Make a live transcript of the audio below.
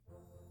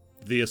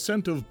The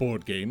Ascent of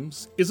Board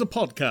Games is a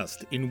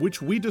podcast in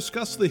which we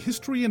discuss the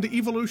history and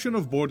evolution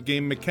of board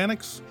game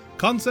mechanics,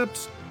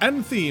 concepts,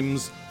 and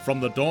themes from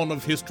the dawn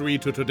of history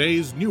to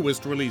today's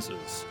newest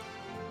releases.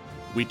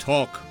 We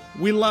talk,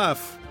 we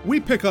laugh, we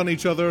pick on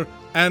each other,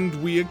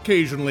 and we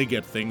occasionally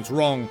get things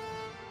wrong.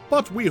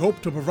 But we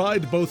hope to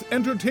provide both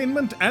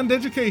entertainment and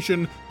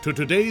education to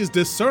today's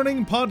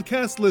discerning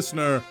podcast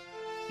listener,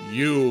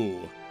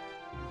 you.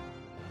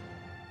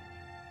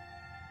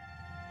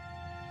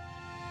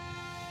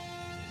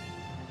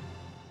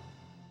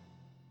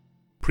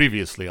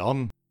 Previously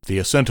on The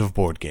Ascent of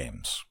Board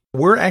Games.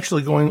 We're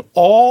actually going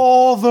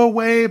all the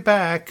way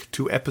back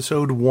to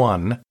episode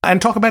 1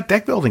 and talk about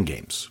deck building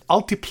games.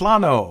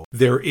 Altiplano.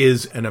 There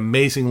is an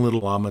amazing little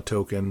llama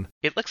token.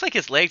 It looks like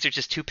his legs are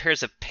just two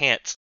pairs of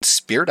pants.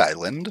 Spirit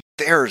Island.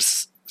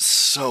 There's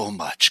so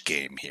much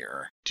game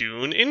here.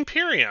 Dune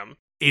Imperium.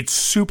 It's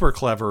super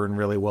clever and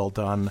really well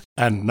done.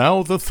 And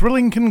now the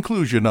thrilling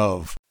conclusion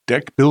of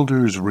Deck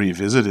Builders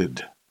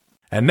Revisited.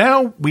 And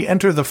now we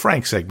enter the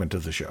Frank segment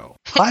of the show.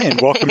 Hi, and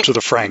welcome to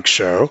the Frank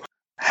Show.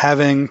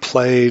 Having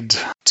played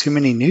too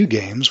many new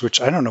games, which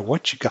I don't know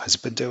what you guys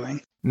have been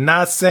doing.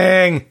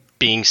 Nothing.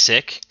 Being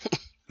sick.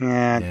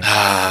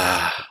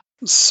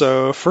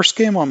 So, first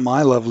game on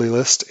my lovely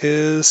list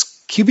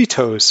is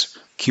Cubitos.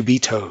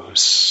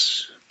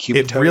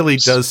 It really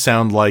does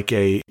sound like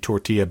a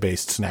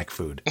tortilla-based snack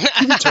food.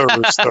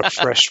 Cubitos, the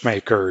fresh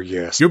maker,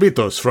 yes.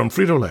 Cubitos from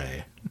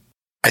Frito-Lay.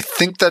 I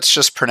think that's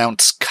just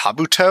pronounced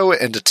Kabuto,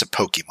 and it's a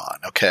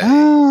Pokemon, okay?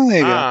 Oh, there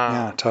you go.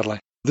 Yeah, totally.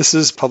 This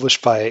is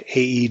published by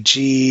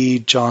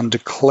AEG John D.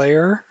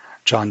 Clair.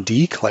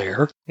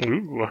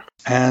 Ooh.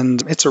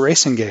 And it's a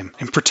racing game.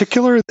 In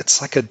particular, it's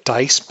like a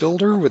dice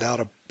builder without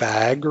a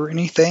bag or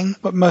anything,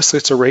 but mostly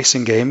it's a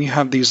racing game. You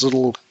have these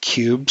little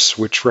cubes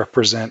which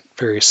represent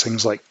various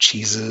things like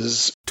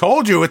cheeses.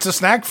 Told you, it's a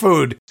snack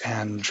food.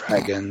 And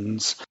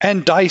dragons.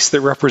 And dice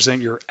that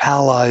represent your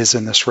allies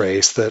in this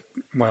race that,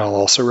 well,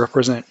 also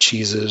represent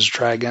cheeses,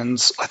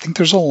 dragons. I think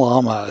there's a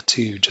llama,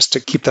 too, just to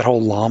keep that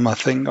whole llama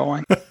thing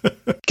going.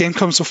 Game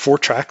comes with 4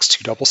 tracks,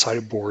 2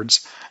 double-sided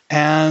boards,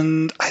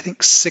 and I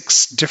think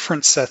 6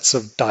 different sets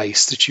of dice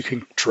that you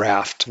can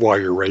draft while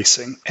you're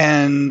racing.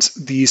 And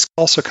these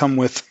also come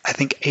with, I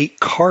think, 8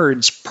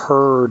 cards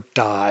per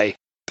die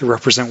that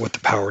represent what the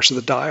powers of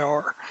the die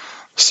are.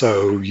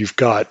 So you've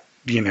got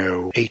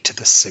 8 to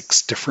the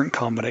 6 different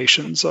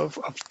combinations of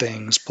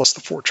things, plus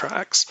the 4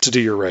 tracks to do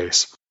your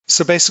race.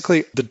 So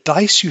basically, the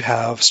dice you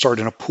have start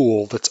in a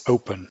pool that's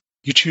open.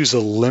 You choose a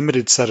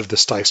limited set of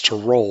this dice to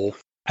roll,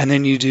 and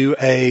then you do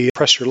a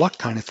press your luck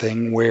kind of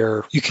thing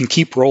where you can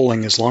keep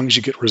rolling as long as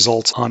you get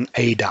results on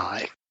a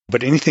die.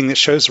 But anything that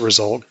shows a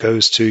result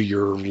goes to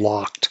your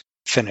locked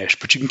finish.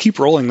 But you can keep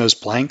rolling those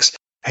blanks,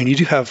 and you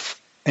do have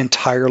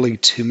entirely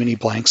too many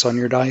blanks on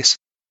your dice.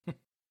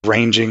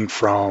 Ranging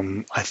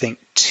from, I think,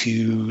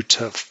 2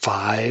 to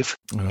 5.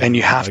 And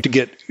you have to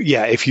get,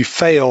 if you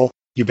fail,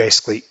 you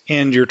basically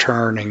end your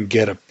turn and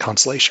get a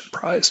consolation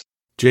prize.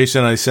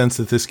 Jason, I sense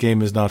that this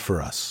game is not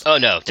for us. Oh,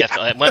 no,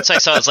 definitely. Once I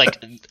saw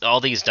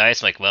all these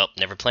dice, I'm like, well,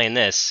 never playing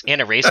this.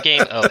 And a race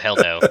game? Oh, hell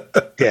no.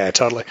 Yeah,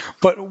 totally.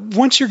 But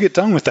once you get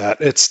done with that,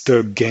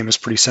 the game is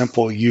pretty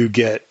simple. You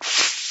get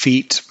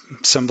feet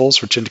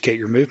symbols, which indicate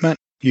your movement.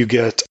 You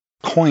get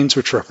coins,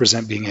 which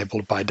represent being able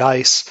to buy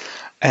dice.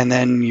 And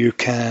then you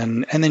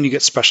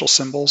get special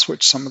symbols,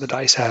 which some of the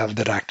dice have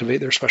that activate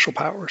their special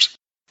powers.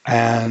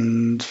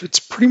 And it's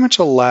pretty much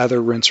a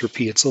lather, rinse,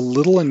 repeat. It's a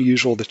little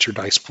unusual that your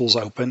dice pool's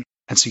open,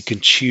 and so you can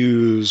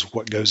choose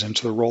what goes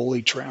into the roll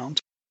each round.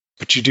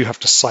 But you do have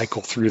to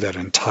cycle through that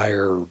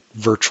entire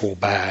virtual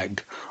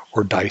bag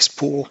or dice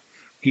pool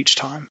each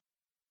time.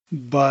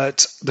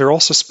 But there are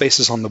also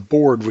spaces on the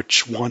board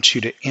which want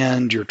you to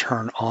end your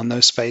turn on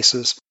those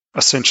spaces,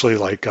 essentially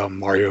like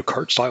Mario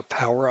Kart-style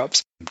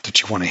power-ups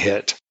that you want to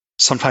hit.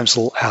 Sometimes a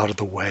little out of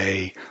the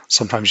way.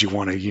 Sometimes you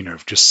want to,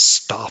 just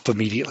stop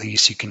immediately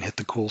so you can hit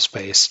the cool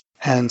space.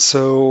 And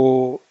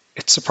so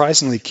it's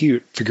surprisingly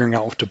cute. Figuring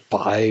out what to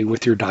buy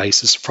with your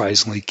dice is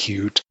surprisingly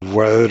cute.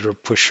 Whether to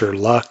push your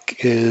luck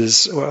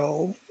is,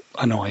 well,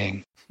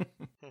 annoying.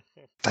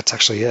 That's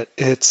actually it.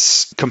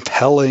 It's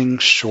compelling,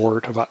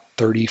 short, about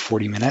 30,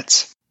 40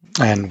 minutes.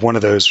 And one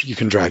of those you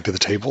can drag to the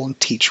table and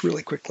teach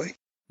really quickly.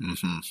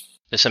 Mm-hmm.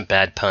 There's some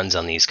bad puns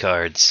on these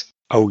cards.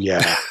 Oh,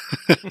 yeah.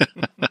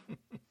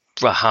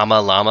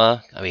 Brahama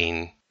Llama. I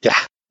mean, yeah.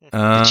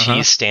 The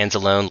cheese stands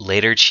alone.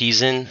 Later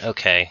cheesin'.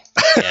 Okay.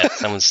 Yeah,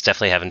 someone's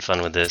definitely having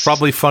fun with this.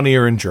 Probably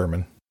funnier in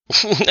German.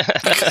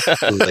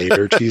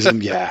 Later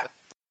cheesin', yeah.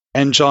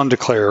 And John D.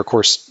 Clair, of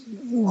course,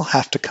 will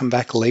have to come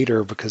back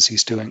later because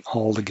he's doing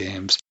all the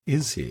games.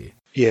 Is he?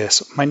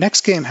 Yes. My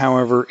next game,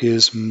 however,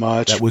 is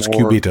much more... That was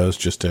Cubitos,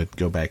 just to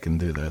go back and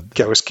do that.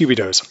 Yeah, it was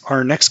Cubitos.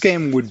 Our next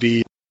game would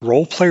be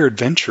Role Player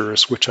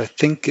Adventures, which I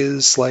think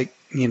is like,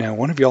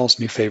 one of y'all's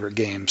new favorite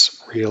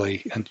games,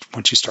 really, and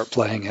once you start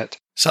playing it.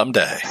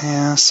 Someday.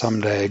 Yeah,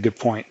 someday. Good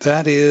point.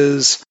 That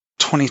is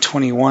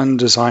 2021,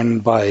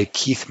 designed by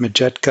Keith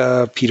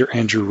Majetka, Peter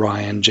Andrew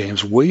Ryan,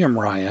 James William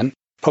Ryan,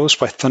 published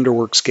by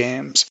Thunderworks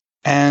Games.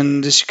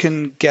 And as you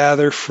can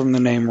gather from the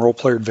name Role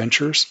Player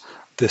Adventures,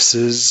 this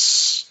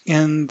is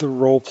in the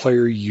Role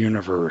Player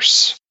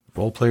universe.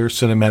 Role Player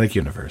Cinematic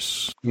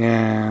Universe.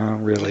 Yeah,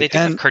 really. They do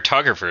have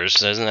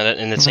cartographers, isn't that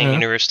in the same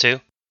universe too?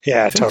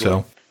 Yeah, I think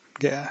totally. so.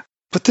 Yeah.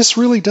 But this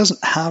really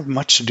doesn't have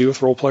much to do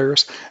with role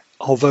players,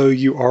 although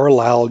you are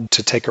allowed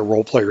to take a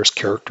role player's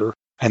character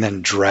and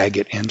then drag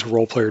it into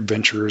Role Player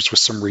Adventures with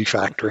some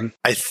refactoring.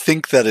 I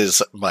think that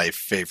is my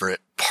favorite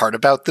part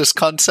about this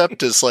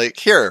concept is like,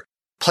 here,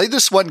 play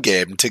this one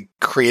game to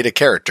create a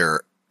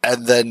character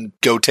and then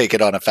go take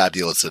it on a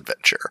fabulous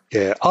adventure.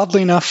 Yeah,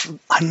 oddly enough,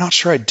 I'm not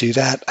sure I'd do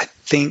that. I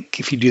think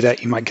if you do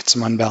that, you might get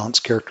some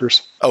unbalanced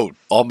characters. Oh,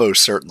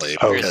 almost certainly.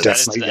 Oh, because-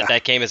 definitely. Yeah.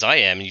 That game as I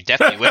am, you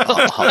definitely will.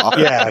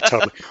 Yeah,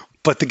 totally.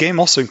 But the game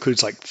also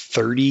includes like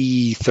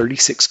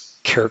 36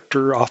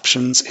 character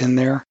options in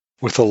there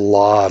with a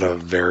lot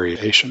of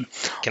variation.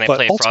 Can I But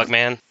play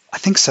Frogman? I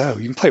think so.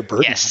 You can play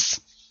Birdman. Yes.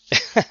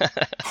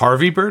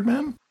 Harvey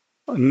Birdman?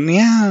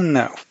 Yeah,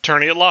 no.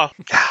 Attorney at law.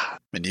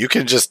 And you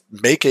can just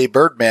make a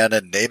Birdman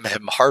and name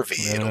him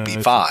Harvey. It'll be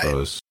I fine.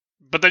 suppose.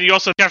 But then you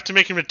also have to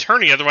make him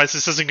attorney, otherwise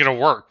this isn't going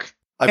to work.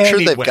 I'm sure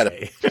they've got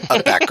Anyway.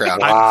 a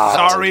background. Wow.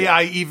 I'm sorry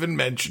I even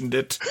mentioned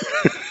it.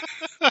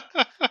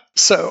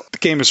 So the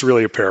game is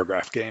really a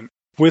paragraph game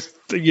with,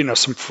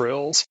 some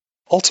frills.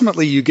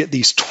 Ultimately, you get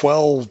these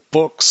 12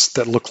 books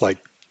that look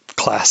like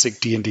classic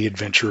D&D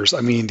adventures.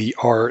 I mean, the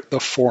art, the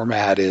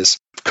format is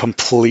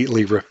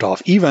completely ripped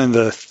off. Even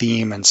the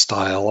theme and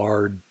style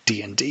are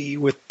D&D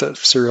with the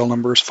serial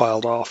numbers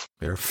filed off.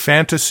 They're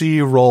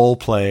fantasy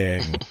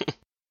role-playing.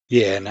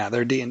 Yeah, now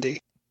they're D&D.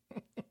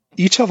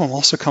 Each of them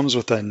also comes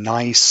with a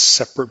nice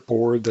separate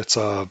board that's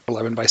a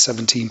 11 by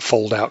 17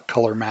 fold-out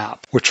color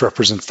map, which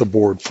represents the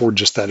board for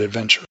just that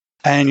adventure.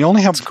 And you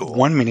only have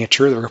one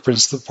miniature that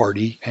represents the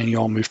party, and you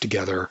all move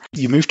together.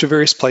 You move to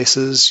various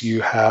places,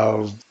 you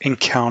have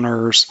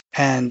encounters,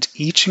 and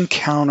each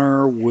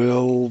encounter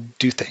will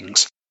do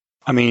things.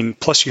 I mean,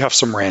 plus you have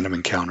some random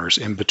encounters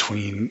in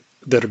between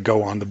that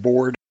go on the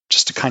board,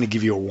 just to kind of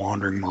give you a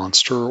wandering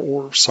monster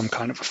or some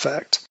kind of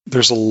effect.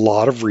 There's a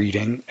lot of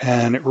reading,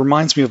 and it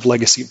reminds me of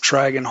Legacy of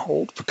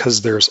Dragonhold,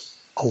 because there's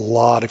a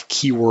lot of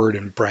keyword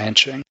and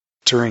branching.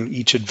 During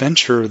each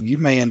adventure, you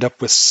may end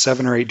up with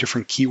 7 or 8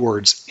 different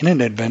keywords in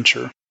an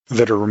adventure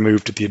that are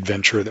removed at the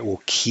adventure that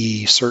will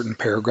key certain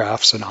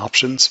paragraphs and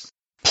options.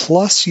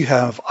 Plus, you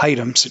have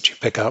items that you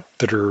pick up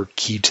that are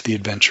keyed to the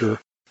adventure,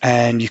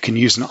 and you can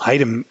use an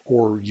item,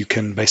 or you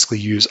can basically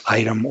use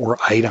item or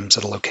items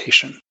at a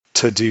location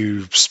to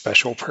do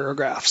special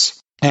paragraphs.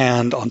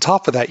 And on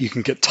top of that, you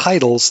can get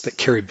titles that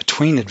carry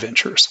between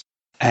adventures.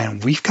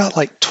 And we've got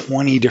like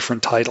 20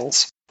 different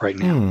titles right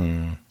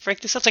now. Frank,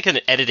 this sounds like an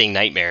editing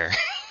nightmare.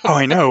 Oh,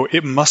 I know.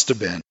 It must have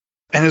been.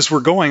 And as we're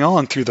going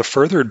on through the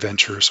further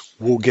adventures,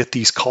 we'll get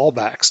these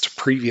callbacks to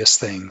previous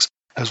things,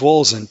 as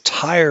well as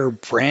entire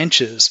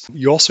branches.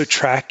 You also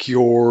track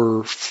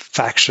your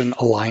faction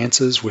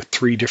alliances with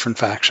 3 different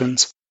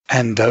factions,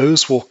 and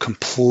those will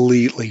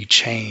completely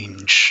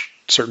change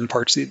certain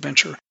parts of the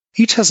adventure.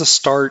 Each has a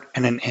start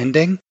and an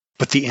ending,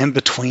 but the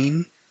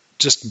in-between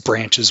just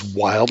branches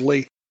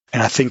wildly.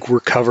 And I think we're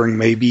covering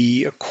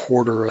maybe a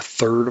quarter, a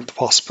third of the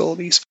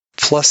possibilities.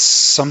 Plus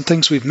some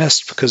things we've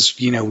missed because,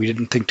 we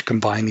didn't think to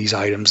combine these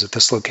items at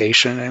this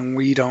location and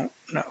we don't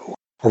know.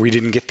 Or we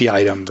didn't get the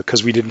item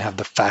because we didn't have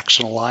the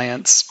faction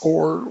alliance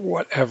or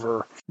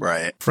whatever.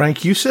 Right.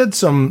 Frank, you said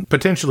some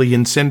potentially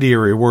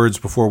incendiary words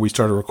before we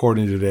started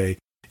recording today.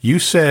 You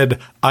said,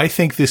 I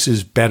think this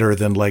is better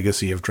than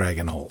Legacy of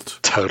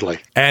Dragonhold. Totally.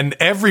 And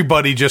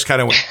everybody just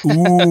kind of went,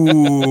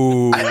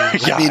 ooh.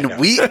 I mean,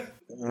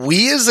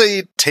 we as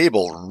a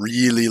table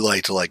really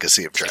liked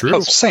Legacy of Dragonhold. True.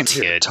 Oh, same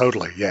here.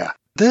 Totally, yeah.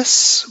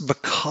 This,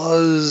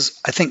 because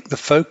I think the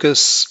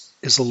focus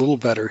is a little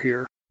better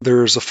here.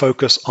 There's a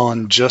focus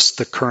on just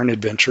the current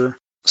adventure,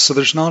 so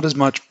there's not as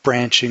much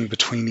branching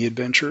between the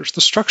adventures.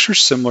 The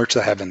structure's similar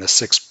to having the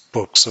 6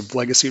 books of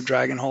Legacy of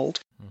Dragonhold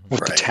with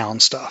the town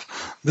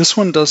stuff. This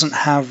one doesn't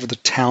have the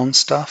town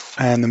stuff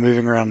and the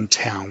moving around in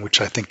town,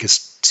 which I think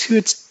is to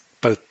its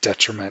both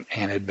detriment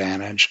and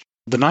advantage.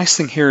 The nice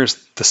thing here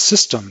is the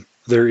system.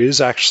 There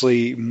is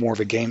actually more of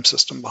a game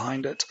system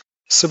behind it.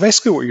 So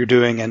basically what you're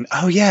doing, and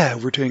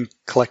we're doing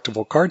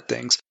collectible card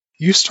things.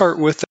 You start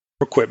with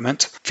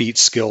equipment,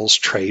 feats, skills,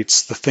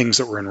 traits, the things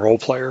that were in Role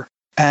Player.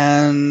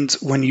 And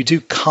when you do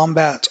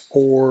combat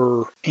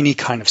or any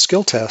kind of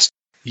skill test,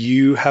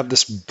 you have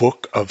this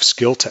book of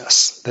skill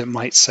tests that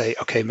might say,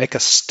 okay, make a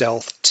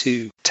stealth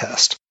 2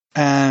 test.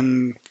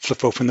 And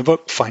flip open the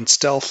book, find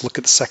stealth, look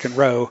at the second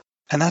row.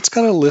 And that's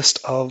got a list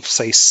of,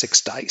 say,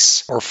 6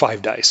 dice or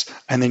 5 dice.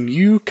 And then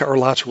you are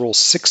allowed to roll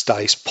 6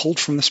 dice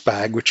pulled from this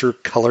bag, which are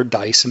colored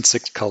dice in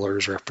 6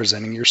 colors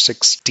representing your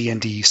 6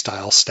 D&D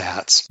style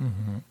stats.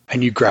 Mm-hmm.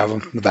 And you grab them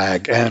from the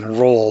bag and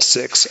roll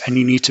 6. And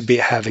you need to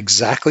have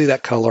exactly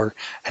that color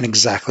and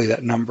exactly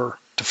that number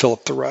to fill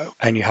up the row.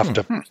 And you have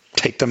to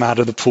take them out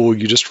of the pool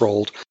you just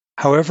rolled.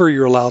 However,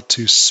 you're allowed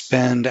to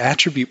spend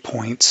attribute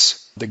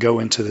points that go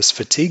into this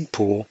fatigue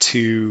pool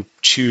to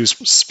choose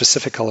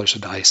specific colors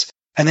of dice.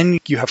 And then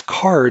you have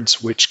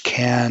cards which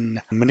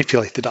can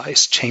manipulate the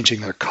dice,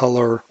 changing their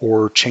color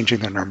or changing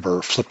their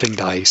number, flipping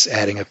dice,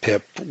 adding a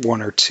pip,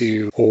 1 or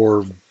 2,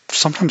 or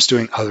sometimes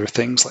doing other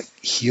things like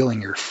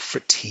healing your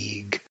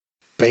fatigue.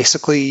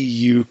 Basically,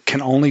 you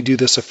can only do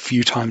this a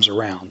few times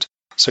around.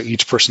 So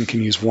each person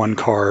can use 1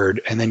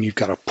 card, and then you've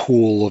got a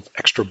pool of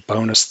extra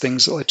bonus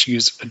things that let you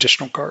use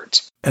additional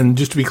cards. And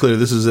just to be clear,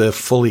 this is a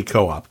fully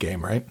co-op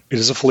game, right? It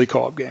is a fully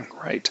co-op game,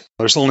 right?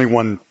 There's only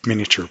 1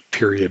 miniature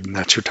period, and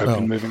that's your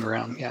token moving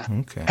around, yeah.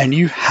 Okay. And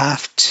you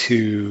have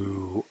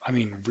to,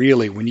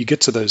 really, when you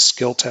get to those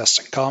skill tests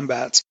and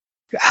combats,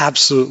 you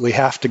absolutely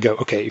have to go,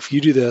 okay, if you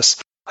do this,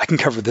 I can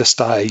cover this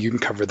die, you can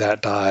cover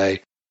that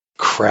die.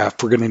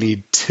 Crap, we're going to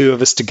need 2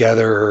 of us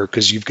together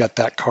because you've got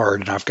that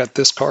card and I've got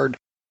this card.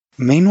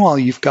 Meanwhile,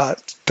 you've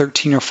got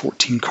 13 or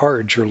 14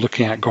 cards you're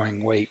looking at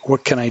going, wait,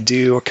 what can I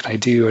do? What can I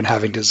do? And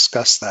having to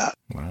discuss that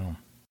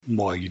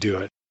while you do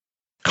it.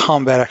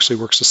 Combat actually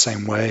works the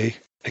same way,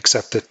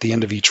 except at the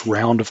end of each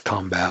round of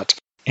combat,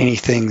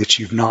 anything that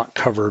you've not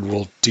covered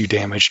will do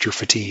damage to your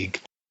fatigue.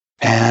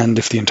 And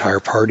if the entire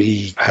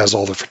party has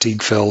all their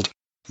fatigue filled,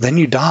 then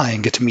you die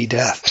and get to meet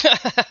death.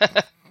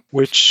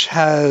 Which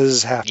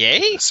has happened. Yay?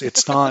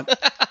 It's not...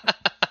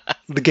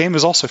 The game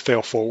is also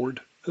fail forward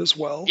as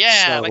well.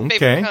 Yeah, so, my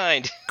favorite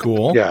kind.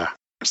 Cool. Yeah.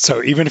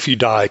 So even if you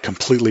die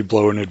completely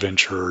below an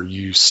adventure,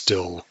 you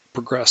still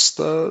progress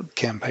the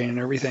campaign and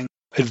everything.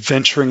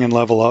 Adventuring and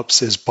level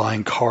ups is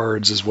buying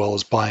cards as well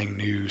as buying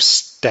new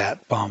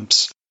stat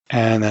bumps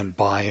and then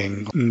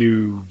buying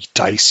new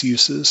dice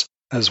uses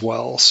as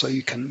well. So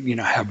you can,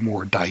 have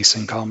more dice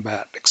in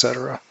combat,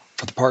 etc.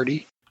 for the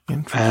party.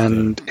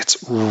 And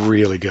it's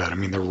really good.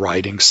 The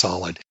writing's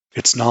solid.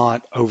 It's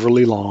not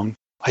overly long.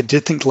 I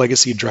did think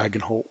Legacy of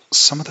Dragonholt,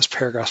 some of those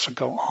paragraphs would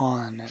go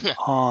on and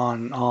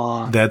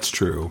on. That's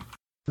true.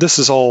 This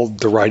is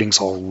the writing's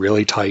all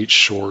really tight,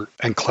 short,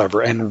 and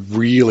clever, and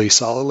really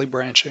solidly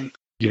branching.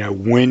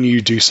 When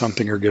you do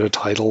something or get a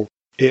title,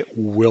 it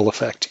will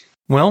affect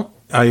you. Well,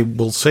 I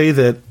will say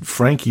that,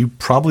 Frank, you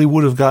probably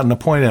would have gotten a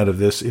point out of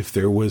this if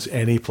there was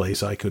any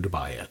place I could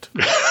buy it.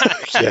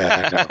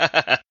 Yeah,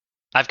 I know.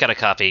 I've got a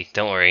copy.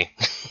 Don't worry.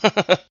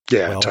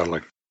 Yeah,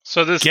 totally.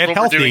 So this is Get what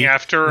healthy we're doing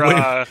after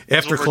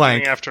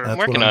Clank. I'm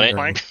working on it.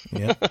 Clank.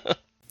 Yeah.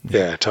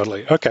 Yeah,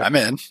 totally. Okay. I'm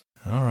in.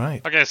 All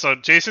right. Okay, so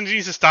Jason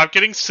needs to stop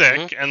getting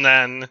sick, and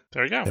then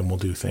there you go. Then we'll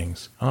do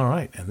things. All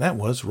right. And that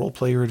was Role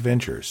Player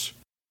Adventures.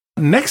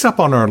 Next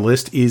up on our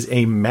list is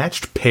a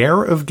matched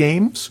pair of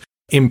games,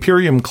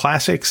 Imperium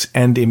Classics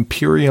and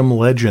Imperium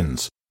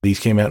Legends. These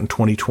came out in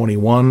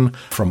 2021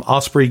 from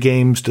Osprey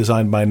Games,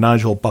 designed by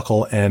Nigel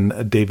Buckle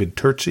and David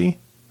Turczi.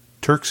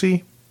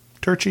 Turczi?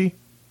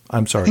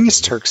 I'm sorry. I think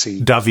it's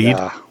Turczi. David.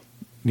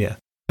 Yeah.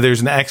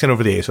 There's an accent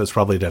over the A, so it's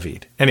probably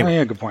David. Anyway. Oh,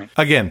 yeah, good point.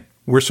 Again,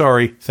 we're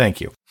sorry.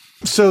 Thank you.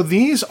 So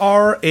these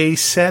are a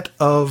set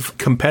of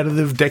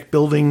competitive deck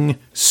building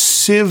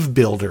Civ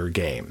Builder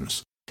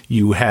games.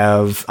 You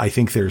have, I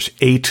think there's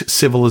 8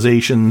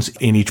 civilizations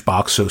in each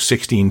box, so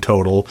 16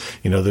 total.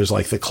 There's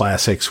like the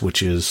classics,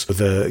 which is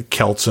the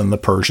Celts and the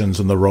Persians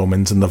and the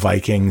Romans and the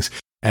Vikings.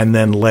 And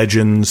then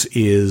Legends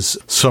is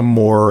some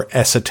more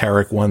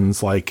esoteric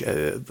ones, like,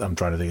 I'm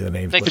trying to think of the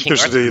names. Like King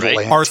Arthur,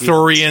 right?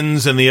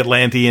 Arthurians and the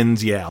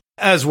Atlanteans, yeah.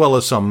 As well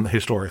as some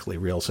historically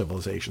real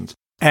civilizations.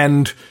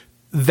 And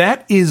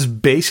that is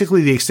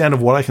basically the extent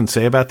of what I can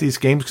say about these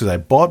games, because I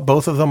bought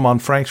both of them on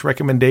Frank's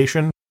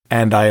recommendation.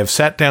 And I have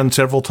sat down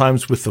several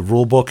times with the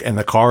rulebook and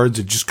the cards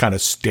and just kind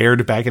of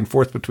stared back and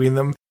forth between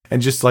them.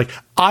 And just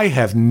I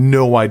have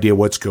no idea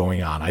what's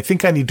going on. I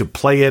think I need to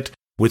play it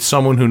with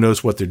someone who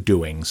knows what they're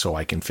doing so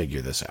I can figure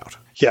this out.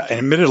 Yeah, and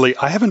admittedly,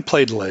 I haven't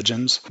played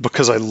Legends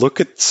because I look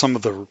at some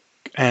of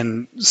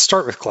and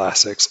start with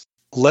Classics.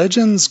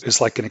 Legends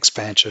is like an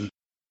expansion,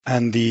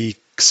 and the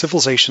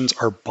civilizations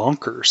are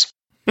bonkers.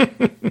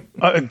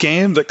 A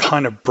game that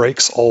kind of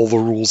breaks all the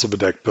rules of a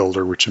deck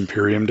builder, which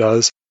Imperium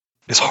does,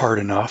 is hard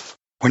enough.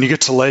 When you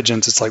get to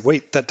Legends, it's like,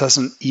 wait, that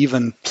doesn't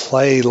even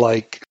play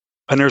like...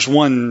 And there's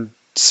one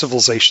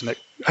civilization that...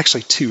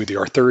 Actually, 2, the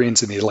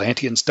Arthurians and the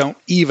Atlanteans don't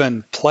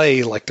even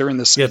play like they're in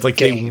this game. Yeah, it's like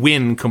game. They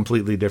win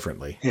completely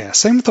differently. Yeah,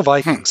 same with the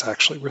Vikings,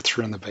 actually, were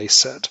through in the base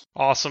set.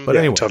 Awesome. But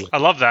anyway. Totally. I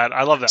love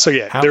that. So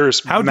yeah,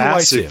 there's how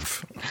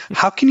massive...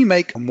 How can you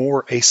make a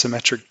more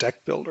asymmetric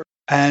deck builder?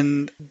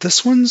 And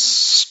this one's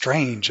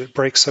strange. It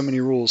breaks so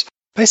many rules.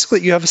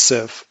 Basically, you have a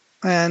Civ.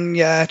 And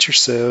yeah, it's your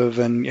Civ,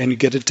 and you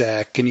get a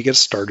deck, and you get a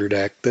starter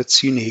deck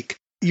that's unique.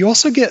 You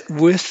also get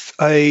with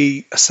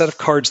a set of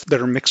cards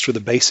that are mixed with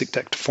a basic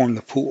deck to form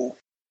the pool.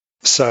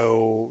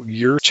 So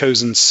your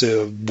chosen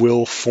Civ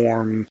will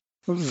form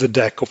the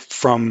deck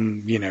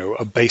from,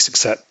 a basic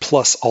set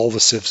plus all the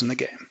Civs in the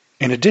game.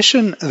 In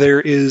addition,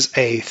 there is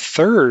a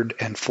 3rd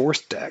and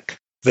 4th deck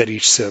that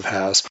each Civ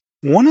has.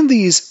 One of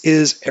these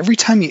is every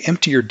time you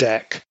empty your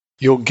deck,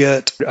 you'll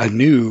get a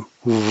new,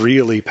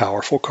 really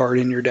powerful card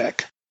in your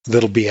deck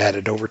that'll be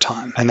added over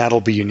time, and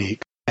that'll be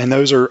unique. And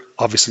those are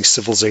obviously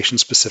civilization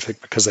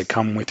specific because they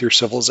come with your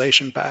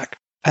civilization pack.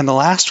 And the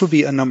last would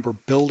be a number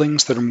of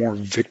buildings that are more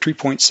victory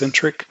point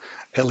centric,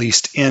 at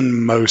least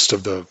in most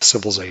of the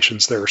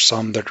civilizations. There are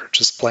some that are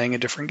just playing a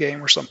different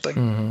game or something.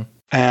 Mm-hmm.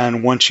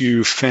 And once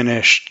you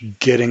finish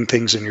getting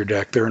things in your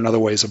deck, there are other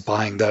ways of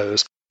buying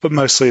those. But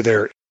mostly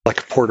they're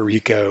like Puerto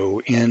Rico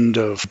end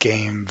of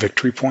game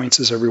victory points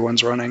as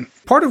everyone's running.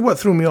 Part of what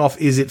threw me off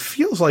is it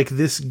feels like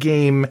this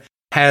game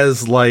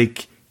has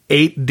like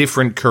 8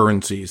 different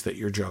currencies that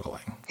you're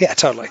juggling. Yeah,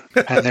 totally.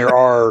 And there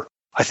are,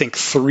 I think,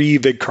 3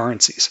 big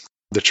currencies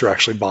that you're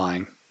actually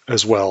buying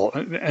as well,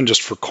 and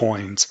just for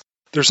coins.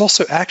 There's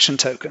also action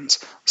tokens.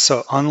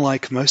 So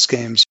unlike most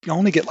games, you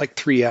only get like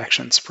 3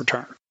 actions per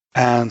turn.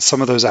 And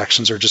some of those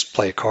actions are just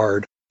play a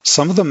card.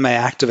 Some of them may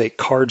activate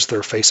cards that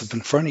are face up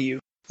in front of you.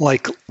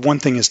 Like one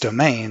thing is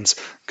domains,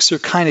 because you're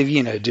kind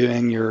of,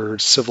 doing your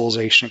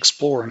civilization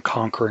explore and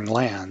conquering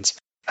lands.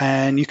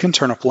 And you can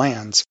turn up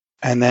lands.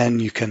 And then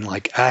you can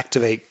like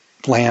activate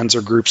lands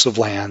or groups of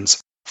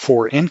lands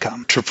for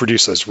income to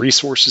produce those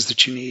resources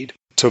that you need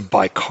to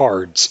buy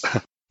cards.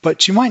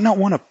 But you might not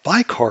want to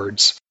buy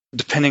cards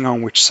depending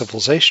on which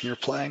civilization you're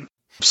playing.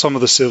 Some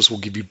of the civs will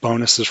give you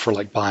bonuses for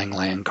like buying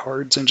land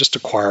cards and just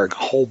acquiring a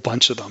whole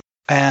bunch of them.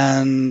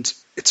 And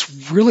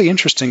it's really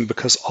interesting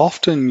because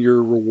often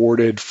you're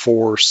rewarded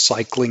for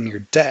cycling your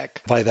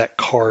deck by that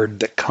card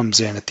that comes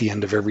in at the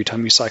end of every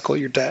time you cycle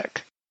your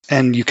deck.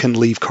 And you can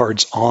leave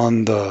cards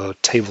on the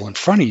table in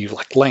front of you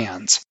like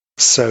lands.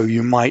 So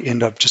you might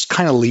end up just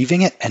kind of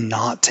leaving it and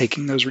not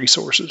taking those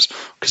resources.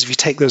 Because if you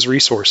take those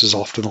resources,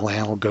 often the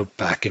land will go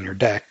back in your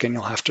deck and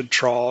you'll have to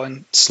draw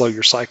and slow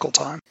your cycle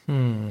time.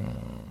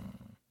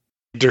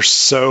 There's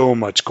so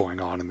much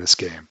going on in this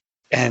game.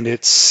 And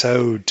it's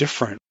so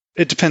different.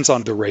 It depends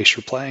on the race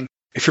you're playing.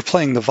 If you're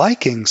playing the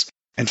Vikings,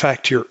 in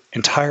fact, your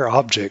entire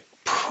object,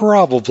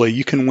 probably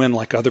you can win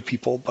like other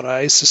people, but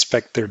I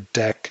suspect their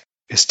deck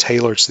is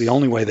tailored, so the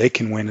only way they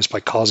can win is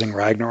by causing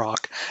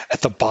Ragnarok.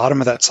 At the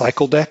bottom of that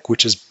cycle deck,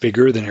 which is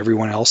bigger than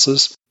everyone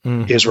else's,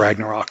 is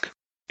Ragnarok.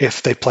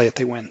 If they play it,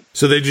 they win.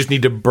 So they just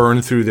need to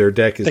burn through their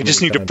deck. They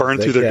just need to burn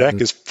through their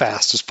deck as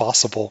fast as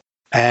possible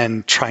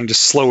and trying to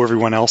slow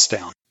everyone else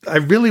down. I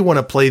really want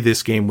to play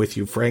this game with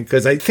you, Frank,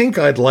 because I think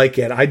I'd like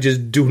it. I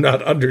just do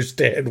not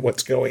understand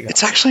what's going on.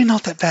 It's actually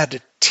not that bad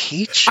to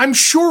teach. I'm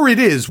sure it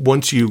is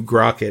once you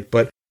grok it,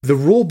 but the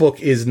rule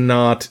book is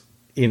not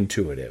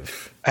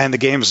intuitive. And the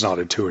game is not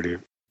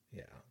intuitive.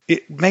 Yeah.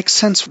 It makes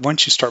sense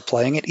once you start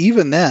playing it.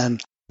 Even then,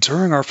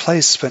 during our play,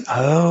 it's been,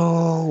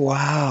 oh,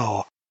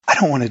 wow, I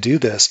don't want to do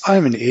this.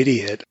 I'm an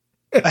idiot.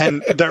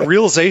 And that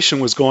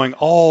realization was going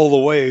all the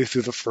way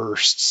through the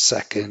first,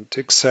 second,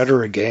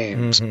 etc.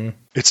 games. Mm-hmm.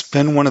 It's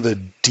been one of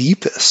the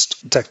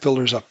deepest deck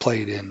builders I've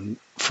played in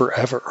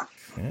forever.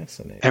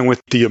 Fascinating. And with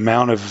the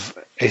amount of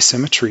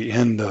asymmetry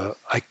in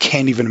I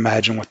can't even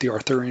imagine what the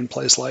Arthurian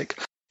plays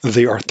like.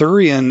 The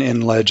Arthurian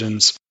in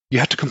Legends, you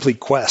have to complete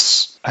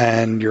quests,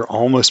 and you're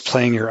almost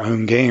playing your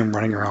own game,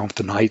 running around with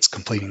the knights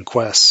completing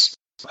quests.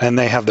 And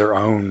they have their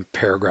own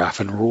paragraph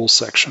and rules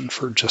section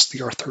for just the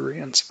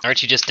Arthurians.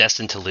 Aren't you just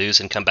destined to lose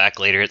and come back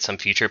later at some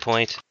future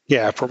point?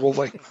 Yeah,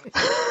 probably.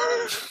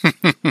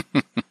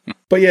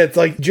 But yeah, it's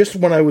like just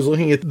when I was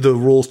looking at the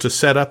rules to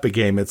set up a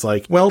game, it's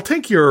like, well,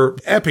 take your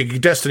epic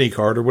Destiny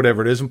card or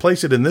whatever it is and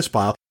place it in this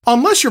pile.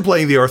 Unless you're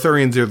playing the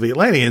Arthurians or the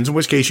Atlanteans, in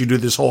which case you do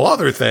this whole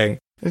other thing.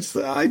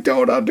 I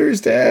don't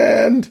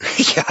understand.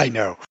 Yeah, I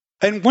know.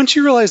 And once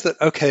you realize that,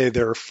 okay,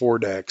 there are 4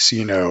 decks,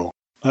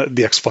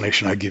 the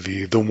explanation I give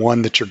you, the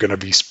one that you're going to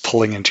be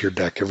pulling into your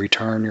deck every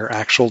turn, your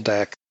actual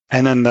deck,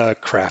 and then the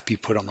crap you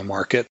put on the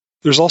market.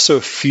 There's also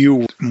a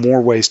few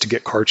more ways to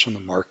get cards from the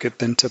market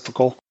than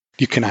typical.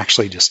 You can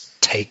actually just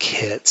take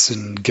hits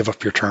and give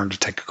up your turn to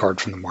take a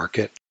card from the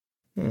market.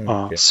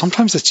 Okay.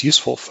 Sometimes it's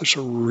useful if there's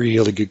a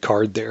really good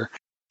card there.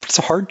 But it's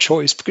a hard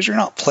choice because you're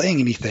not playing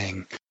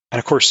anything. And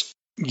of course,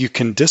 you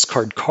can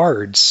discard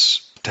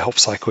cards to help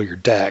cycle your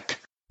deck.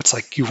 It's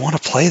like you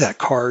want to play that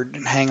card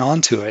and hang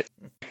on to it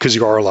because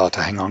you are allowed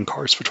to hang on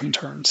cards between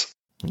turns.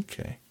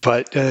 Okay.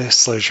 But it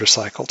slows your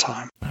cycle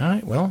time. All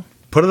right, well,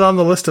 put it on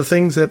the list of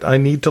things that I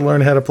need to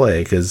learn how to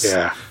play because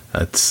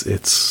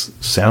it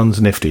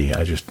sounds nifty.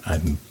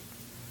 I'm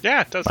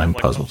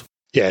puzzled.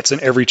 Yeah, it's an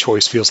every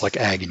choice feels like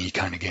agony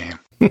kind of game.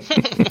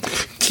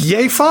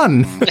 Yay,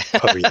 fun!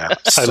 Oh yeah,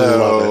 I so,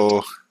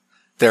 love it.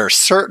 There are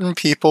certain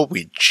people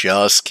we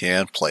just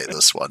can't play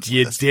this one.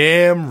 You're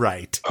damn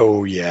right.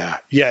 Oh yeah,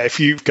 yeah. If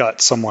you've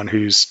got someone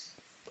who's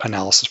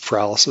analysis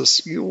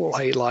paralysis, you will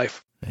hate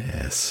life.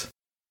 Yes.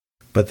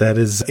 But that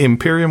is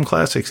Imperium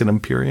Classics and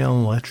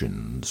Imperium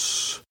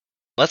Legends.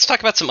 Let's talk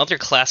about some other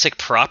classic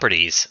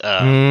properties,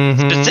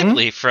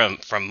 specifically from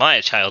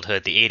my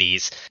childhood, the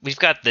 80s. We've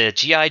got the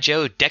G.I.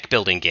 Joe deck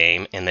building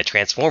game and the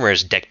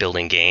Transformers deck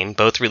building game,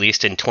 both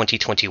released in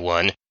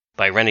 2021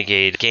 by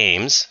Renegade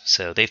Games.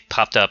 So they've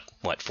popped up,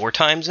 4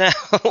 times now?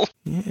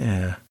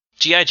 Yeah.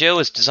 G.I. Joe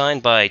was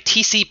designed by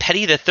T.C.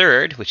 Petty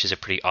III, which is a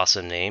pretty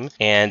awesome name,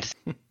 and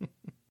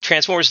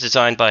Transformers is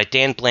designed by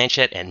Dan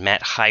Blanchett and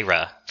Matt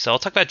Hyra. So I'll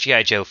talk about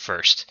G.I. Joe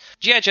first.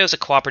 G.I. Joe is a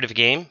cooperative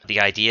game.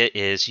 The idea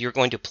is you're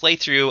going to play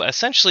through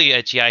essentially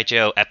a G.I.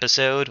 Joe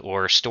episode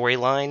or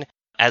storyline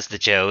as the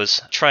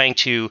Joes, trying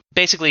to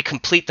basically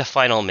complete the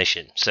final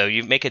mission. So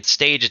you make a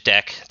stage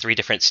deck, 3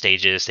 different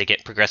stages. They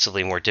get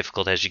progressively more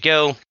difficult as you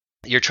go.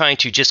 You're trying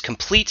to just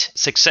complete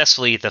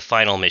successfully the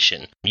final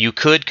mission. You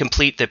could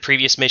complete the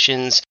previous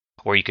missions,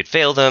 or you could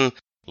fail them.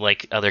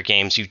 Like other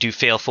games, you do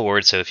fail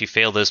forward, so if you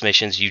fail those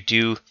missions, you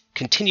do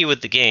continue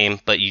with the game,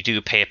 but you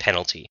do pay a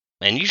penalty.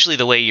 And usually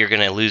the way you're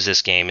going to lose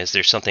this game is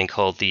there's something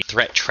called the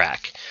threat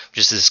track, which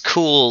is this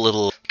cool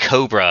little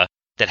Cobra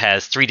that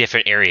has 3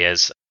 different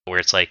areas, where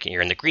it's like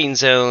you're in the green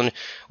zone,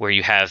 where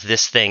you have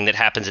this thing that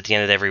happens at the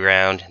end of every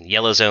round. In the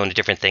yellow zone, a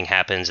different thing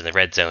happens. In the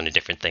red zone, a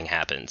different thing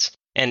happens.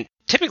 And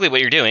typically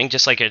what you're doing,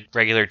 just like a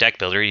regular deck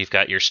builder, you've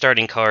got your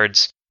starting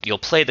cards. You'll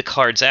play the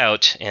cards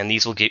out, and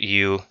these will give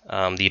you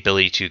the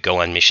ability to go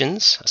on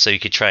missions. So you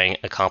could try and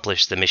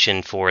accomplish the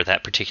mission for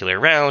that particular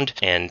round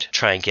and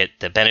try and get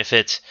the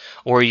benefit.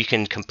 Or you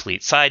can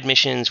complete side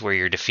missions where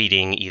you're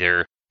defeating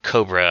either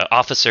Cobra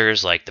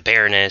officers like the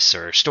Baroness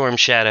or Storm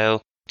Shadow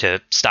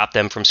to stop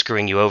them from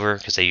screwing you over,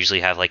 because they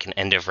usually have like an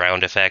end of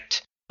round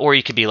effect. Or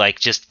you could be like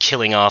just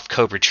killing off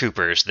Cobra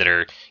troopers that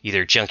are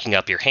either junking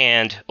up your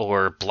hand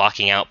or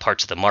blocking out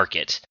parts of the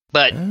market.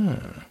 But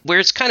where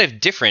it's kind of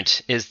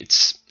different is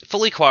it's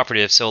fully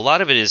cooperative, so a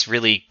lot of it is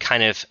really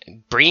kind of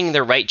bringing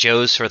the right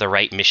Joes for the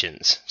right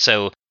missions.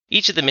 So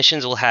each of the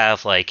missions will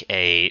have like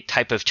a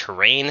type of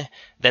terrain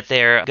that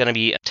they're going to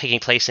be taking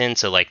place in.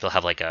 So like they'll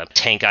have like a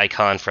tank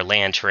icon for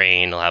land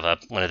terrain, they'll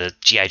have one of the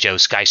G.I. Joe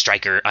Sky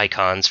Striker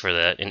icons for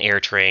an air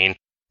terrain,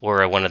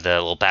 or one of the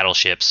little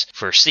battleships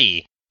for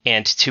sea.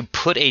 And to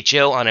put a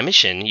Joe on a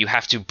mission, you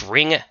have to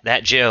bring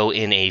that Joe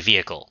in a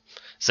vehicle.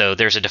 So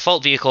there's a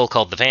default vehicle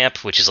called the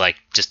Vamp, which is like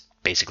just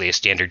basically a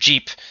standard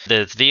Jeep.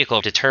 The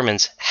vehicle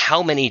determines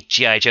how many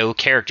G.I. Joe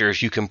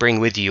characters you can bring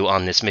with you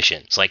on this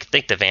mission. So like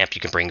think the Vamp,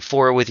 you can bring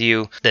 4 with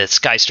you. The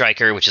Sky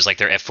Striker, which is like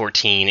their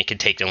F-14, it can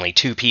take only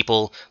 2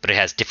 people, but it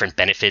has different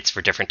benefits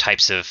for different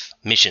types of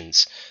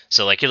missions.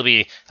 So like it'll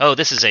be, oh,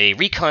 this is a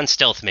recon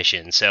stealth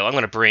mission, so I'm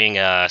going to bring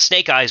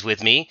Snake Eyes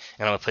with me,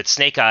 and I'm going to put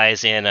Snake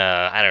Eyes in,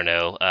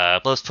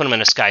 let's put him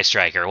in a Sky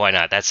Striker. Why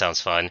not? That sounds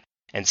fun.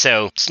 And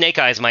so Snake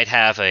Eyes might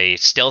have a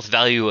stealth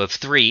value of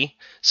 3,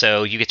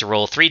 so you get to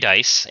roll 3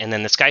 dice, and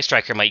then the Sky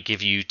Striker might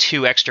give you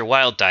 2 extra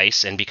wild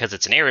dice, and because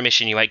it's an air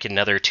mission, you might get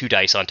another 2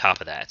 dice on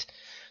top of that.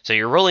 So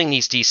you're rolling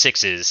these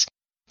d6s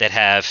that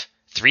have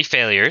 3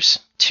 failures,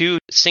 2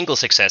 single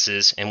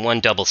successes, and 1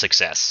 double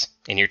success,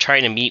 and you're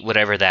trying to meet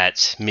whatever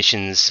that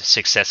mission's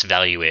success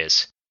value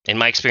is. In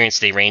my experience,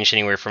 they range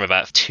anywhere from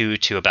about 2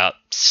 to about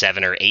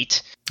 7 or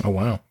 8. Oh,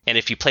 wow. And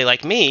if you play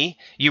like me,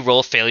 you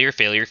roll failure,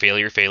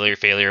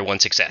 1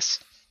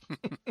 success.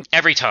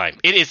 Every time.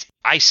 It is,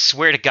 I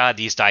swear to God,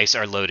 these dice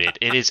are loaded.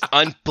 It is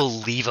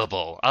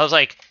unbelievable. I was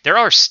like, there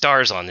are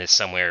stars on this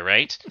somewhere,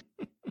 right?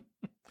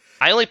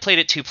 I only played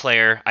it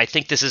 2-player. I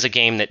think this is a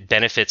game that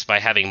benefits by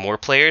having more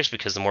players,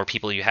 because the more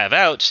people you have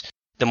out,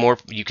 the more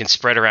you can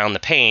spread around the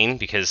pain,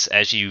 because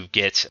as you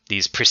get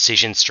these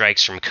precision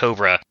strikes from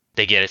Cobra,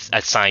 they get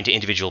assigned to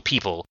individual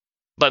people.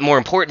 But more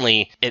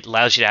importantly, it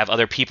allows you to have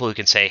other people who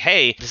can say,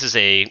 hey, this is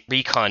a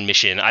recon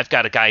mission. I've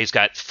got a guy who's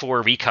got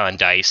 4 recon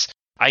dice.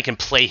 I can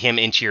play him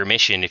into your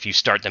mission if you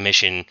start the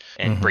mission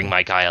and bring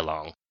my guy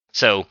along.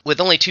 So with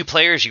only 2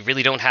 players, you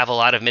really don't have a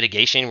lot of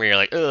mitigation where you're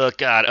like, oh,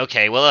 God,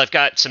 okay, well, I've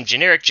got some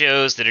generic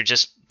Joes that are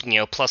just,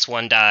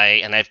 +1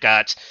 die, and I've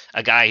got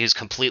a guy who's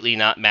completely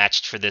not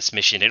matched for this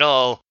mission at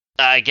all.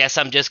 I guess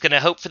I'm just going to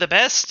hope for the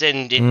best,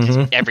 and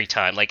every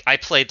time. Like, I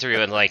played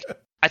through and, like,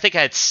 I think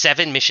I had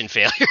 7 mission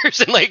failures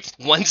and, like,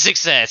 1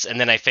 success, and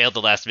then I failed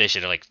the last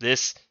mission. I'm like,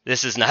 this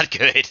is not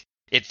good.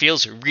 It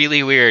feels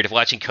really weird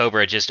watching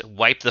Cobra just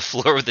wipe the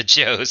floor with the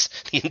Joes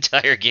the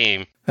entire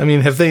game. I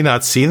mean, have they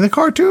not seen the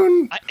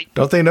cartoon?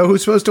 Don't they know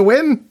who's supposed to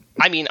win?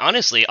 I mean,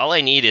 honestly, all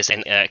I need is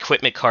an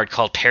equipment card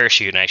called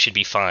Parachute, and I should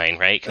be fine,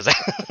 right? Because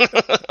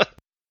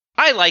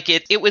I like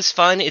it. It was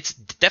fun. It's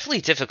definitely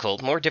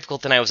difficult, more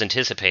difficult than I was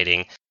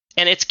anticipating.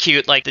 And it's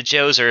cute. Like, the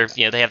Joes are,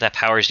 they have the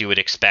powers you would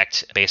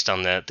expect based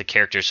on the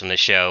characters from the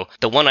show.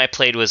 The one I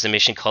played was a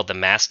mission called the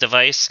Mass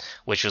Device,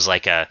 which was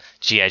like a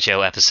G.I.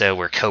 Joe episode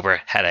where Cobra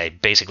had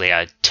basically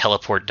a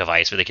teleport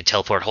device where they could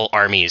teleport whole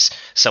armies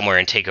somewhere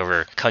and take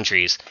over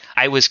countries.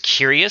 I was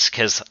curious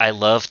because I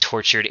love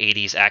tortured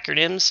 80s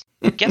acronyms.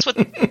 Guess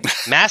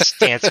what MASS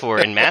stands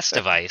for in Mass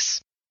Device?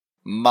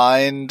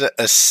 Mind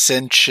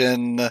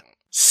Ascension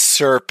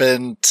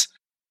Serpent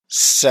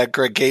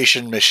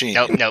Segregation Machine.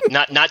 No,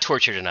 not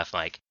tortured enough,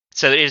 Mike.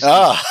 So it is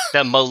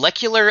the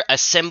Molecular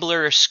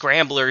Assembler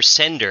Scrambler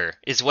Sender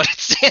is what it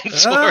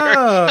stands for.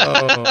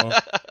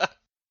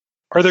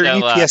 Are there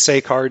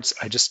EPSA cards?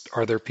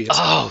 Are there PSA?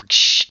 Oh,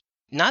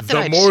 not that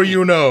I've The more seen.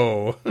 you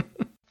know.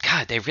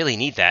 God, they really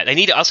need that.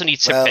 They also need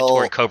some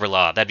Fedtor Cobra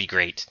Law. That'd be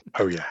great.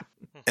 Oh, yeah.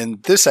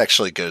 And this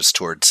actually goes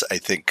towards, I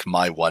think,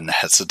 my one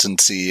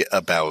hesitancy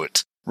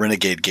about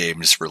Renegade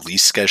Games'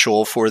 release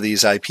schedule for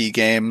these IP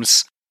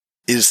games,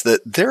 is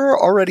that there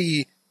are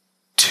already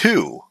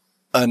 2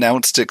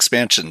 announced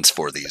expansions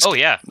for these Oh,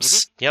 games. yeah.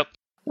 Mm-hmm. Yep.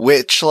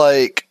 Which,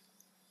 like,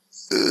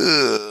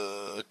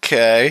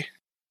 okay.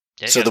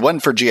 Yeah, So yeah. the one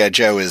for G.I.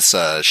 Joe is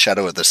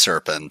Shadow of the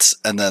Serpent,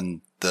 and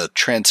then the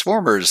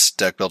Transformers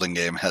deck building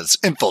game has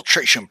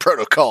Infiltration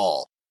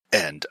Protocol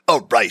and A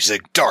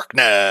Rising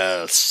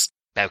Darkness.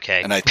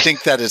 Okay. And I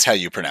think that is how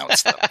you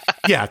pronounce them.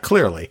 Yeah,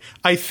 clearly.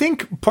 I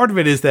think part of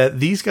it is that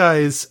these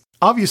guys,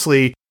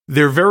 obviously,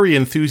 they're very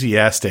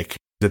enthusiastic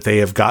that they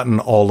have gotten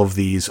all of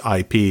these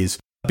IPs,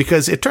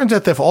 because it turns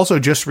out they've also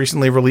just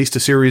recently released a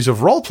series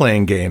of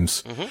role-playing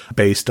games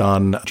based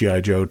on G.I.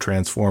 Joe,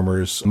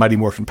 Transformers, Mighty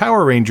Morphin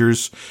Power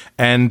Rangers,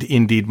 and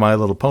indeed My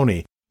Little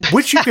Pony,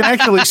 which you can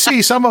actually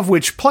see, some of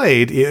which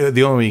played,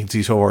 the only you can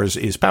see so far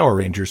is Power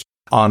Rangers,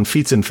 on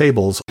Feats and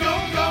Fables.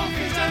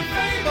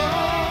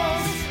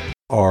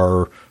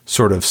 Our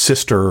sort of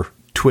sister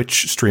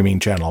Twitch streaming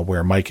channel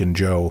where Mike and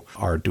Joe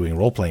are doing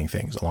role-playing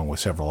things along with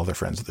several other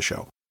friends of the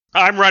show.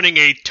 I'm running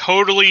a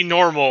totally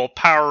normal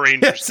Power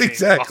Rangers Yes, game.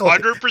 exactly.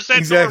 100%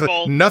 Exactly.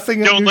 normal.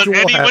 Nothing Don't let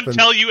unusual anyone happen.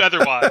 tell you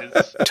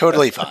otherwise.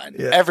 Totally fine.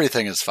 Yeah.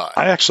 Everything is fine.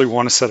 I actually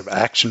want a set of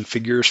action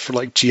figures for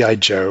like G.I.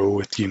 Joe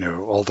with,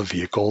 all the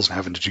vehicles and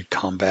having to do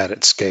combat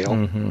at scale.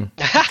 Mm-hmm.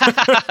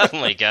 Oh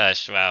my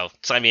gosh, wow.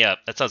 Sign me up.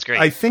 That sounds great.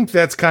 I think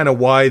that's kind of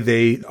why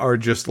they are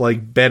just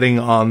like betting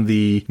on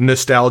the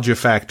nostalgia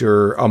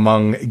factor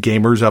among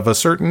gamers of a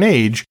certain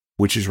age,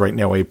 which is right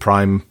now a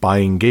prime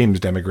buying games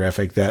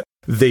demographic, that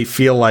they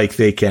feel like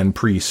they can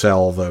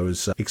pre-sell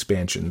those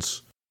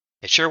expansions.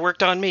 It sure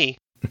worked on me.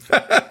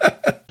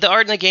 The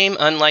art in the game,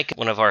 unlike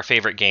one of our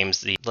favorite games,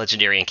 the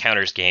Legendary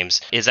Encounters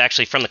games, is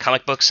actually from the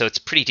comic book, so it's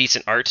pretty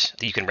decent art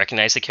that you can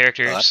recognize the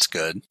characters. Oh, that's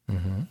good.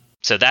 Mm-hmm.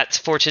 So that's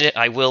fortunate.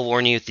 I will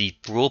warn you, the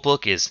rule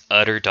book is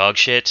utter dog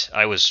shit.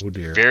 I was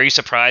very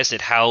surprised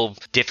at how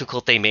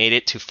difficult they made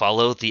it to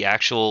follow the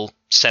actual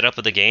setup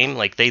of the game.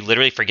 Like, they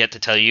literally forget to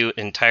tell you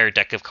an entire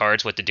deck of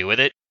cards what to do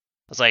with it.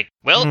 I was like,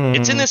 well,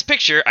 it's in this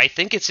picture. I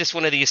think it's just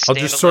one of these standalone...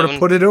 I'll just sort of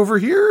put it over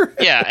here?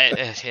 Yeah,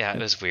 it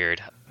was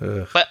weird.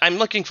 Ugh. But I'm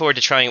looking forward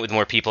to trying it with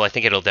more people. I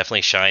think it'll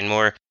definitely shine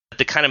more.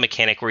 The kind of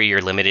mechanic where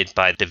you're limited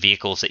by the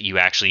vehicles that you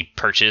actually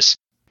purchase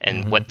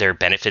and what their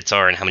benefits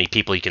are and how many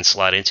people you can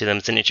slot into them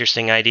is an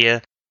interesting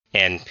idea.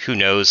 And who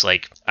knows,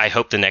 like, I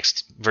hope the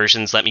next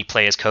versions let me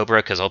play as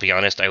Cobra, because I'll be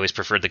honest, I always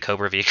preferred the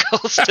Cobra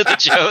vehicles to the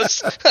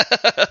Joes.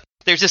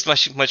 They're just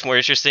much more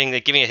interesting. They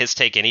give me a his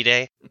take any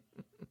day.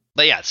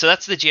 But yeah, so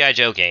that's the G.I.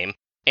 Joe game.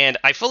 And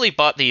I fully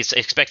bought these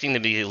expecting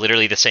them to be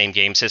literally the same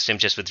game system,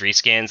 just with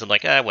rescans. I'm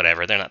like,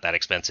 whatever, they're not that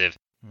expensive.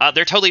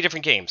 They're totally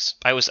different games.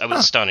 I was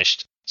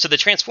astonished. So the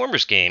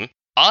Transformers game,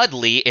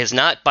 oddly, is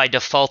not by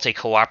default a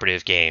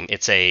cooperative game.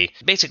 It's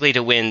basically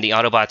to win, the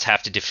Autobots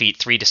have to defeat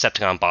 3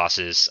 Decepticon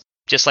bosses.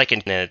 Just like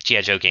in the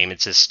G.I. Joe game,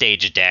 it's a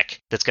stage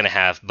deck that's going to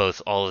have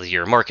both all of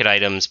your market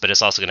items, but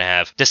it's also going to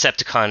have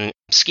Decepticon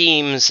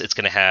schemes. It's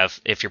going to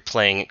have, if you're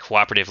playing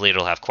cooperatively,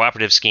 it'll have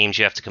cooperative schemes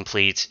you have to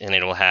complete, and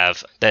it'll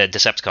have the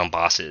Decepticon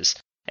bosses.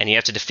 And you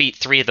have to defeat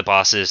 3 of the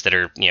bosses that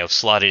are,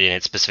 slotted in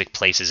at specific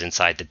places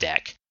inside the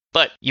deck.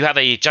 But you have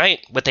a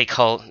giant, what they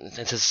call,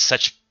 this is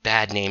such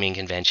bad naming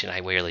convention, I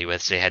rarely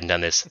wish they hadn't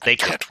done this. I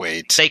can't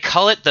wait. They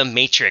call it the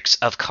matrix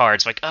of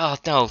cards. Like, oh,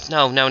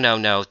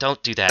 no,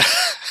 don't do that.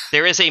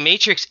 There is a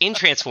matrix in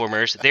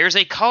Transformers. There's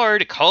a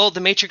card called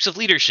the Matrix of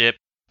Leadership,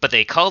 but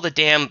they call the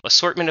damn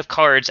assortment of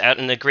cards out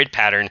in the grid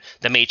pattern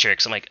the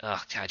Matrix. I'm like,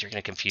 oh, God, you're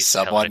going to confuse the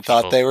hell out Someone of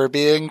thought people. they were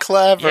being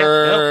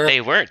clever. Yeah, no,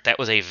 they weren't. That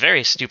was a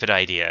very stupid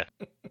idea.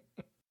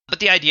 But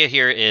the idea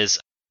here is,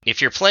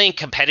 if you're playing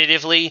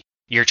competitively,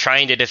 you're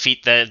trying to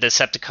defeat the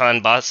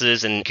Decepticon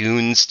bosses and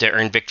goons to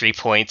earn victory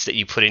points that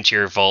you put into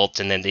your vault,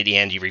 and then at the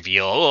end you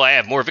reveal, oh, I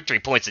have more victory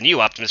points than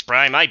you, Optimus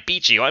Prime. I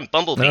beat you. I'm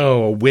Bumblebee.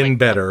 Oh, win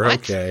better. What?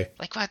 Okay.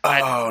 Like, what?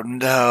 Oh,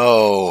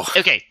 no.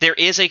 Okay, there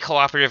is a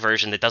cooperative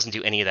version that doesn't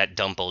do any of that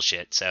dumb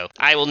bullshit, so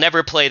I will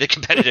never play the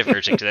competitive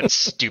version because that's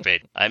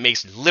stupid. It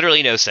makes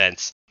literally no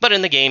sense. But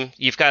in the game,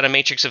 you've got a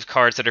matrix of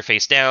cards that are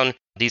face down.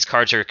 These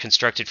cards are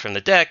constructed from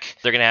the deck.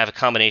 They're going to have a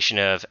combination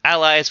of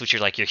allies, which are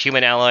like your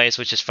human allies,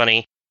 which is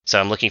funny. So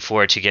I'm looking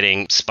forward to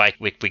getting Spike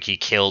Witwicky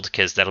killed,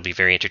 because that'll be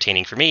very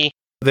entertaining for me.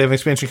 They have an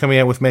expansion coming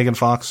out with Megan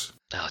Fox.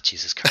 Oh,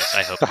 Jesus Christ,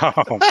 I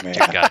hope. Oh, man.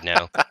 Dear God,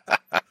 no.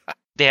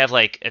 They have,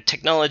 like,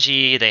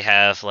 technology, they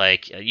have,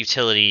 like,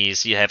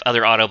 utilities, you have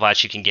other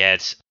Autobots you can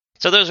get.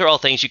 So those are all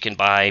things you can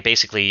buy.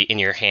 Basically, in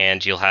your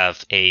hand, you'll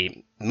have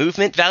a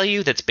movement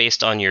value that's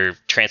based on your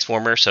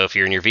Transformer. So if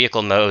you're in your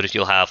vehicle mode,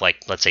 you'll have, like,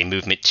 let's say,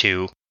 movement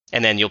 2.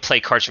 And then you'll play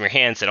cards from your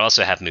hands that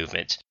also have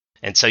movement.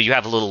 And so you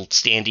have a little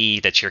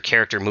standee that's your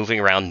character moving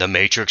around the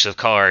matrix of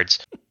cards.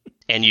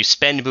 And you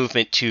spend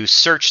movement to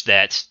search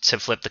that to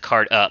flip the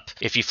card up.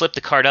 If you flip the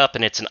card up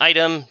and it's an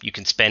item, you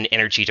can spend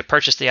energy to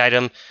purchase the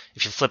item.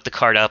 If you flip the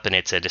card up and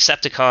it's a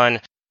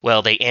Decepticon,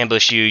 well, they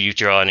ambush you, you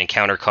draw an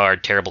encounter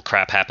card, terrible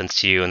crap happens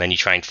to you, and then you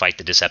try and fight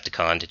the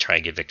Decepticon to try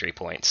and get victory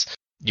points.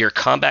 Your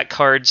combat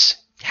cards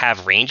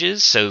have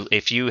ranges, so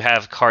if you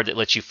have a card that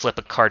lets you flip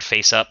a card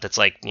face up that's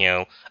like,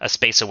 a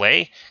space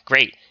away,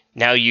 great.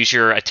 Now use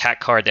your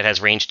attack card that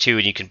has range 2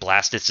 and you can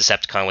blast this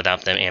Decepticon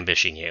without them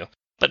ambushing you.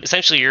 But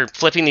essentially, you're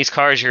flipping these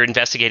cards, you're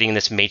investigating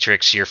this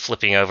matrix, you're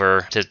flipping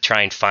over to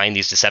try and find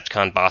these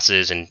Decepticon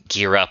bosses and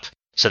gear up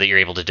so that you're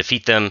able to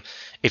defeat them.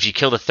 If you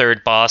kill the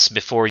third boss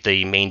before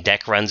the main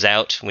deck runs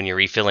out when you're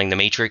refilling the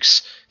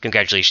matrix,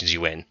 congratulations, you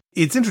win.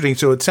 It's interesting.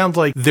 So it sounds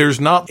like there's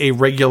not a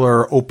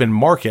regular open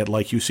market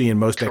like you see in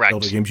most deck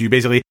building games. You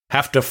basically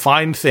have to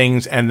find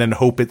things and then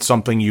hope it's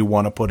something you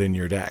want to put in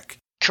your deck.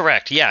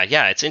 Correct. Yeah,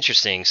 it's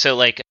interesting. So,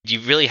 like,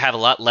 you really have a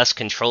lot less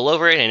control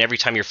over it, and every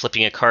time you're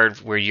flipping a card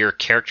where your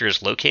character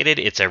is located,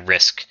 it's a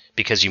risk,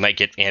 because you might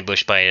get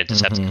ambushed by a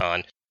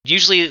Decepticon.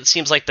 Usually, it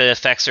seems like the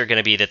effects are going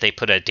to be that they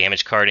put a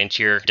damage card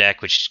into your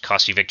deck, which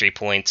costs you victory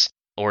points,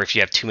 or if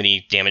you have too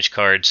many damage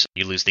cards,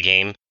 you lose the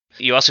game.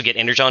 You also get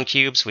Energon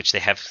Cubes, which they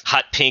have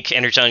hot pink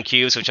Energon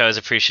Cubes, which I was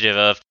appreciative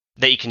of,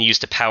 that you can use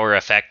to power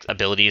effect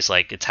abilities,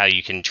 like it's how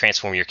you can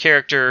transform your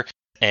character.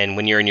 And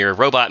when you're in your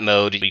robot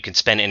mode, you can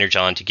spend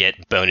Energon to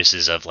get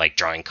bonuses of like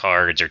drawing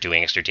cards or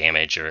doing extra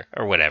damage or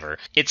whatever.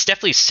 It's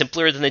definitely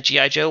simpler than the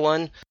G.I. Joe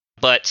one,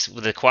 but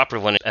with the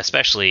cooperative one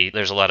especially,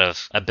 there's a lot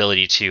of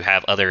ability to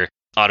have other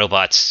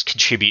Autobots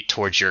contribute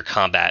towards your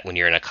combat when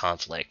you're in a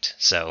conflict.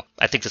 So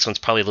I think this one's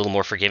probably a little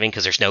more forgiving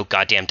because there's no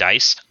goddamn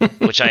dice,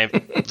 which I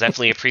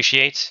definitely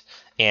appreciate.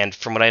 And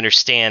from what I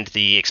understand,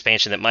 the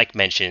expansion that Mike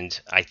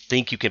mentioned, I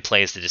think you can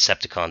play as the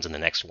Decepticons in the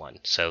next one.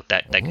 So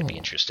that could be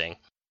interesting.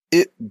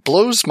 It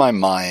blows my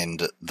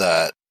mind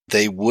that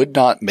they would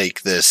not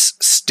make this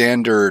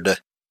standard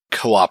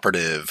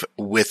cooperative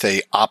with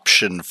a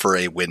option for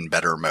a win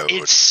better mode.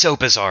 It's so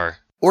bizarre.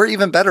 Or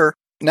even better,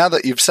 now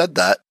that you've said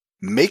that,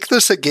 make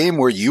this a game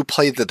where you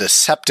play the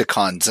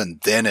Decepticons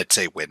and then it's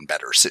a win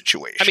better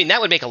situation. I mean,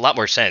 that would make a lot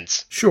more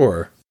sense.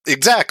 Sure.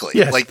 Exactly.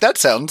 Yes. Like, that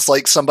sounds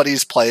like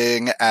somebody's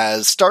playing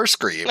as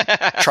Starscream,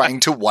 trying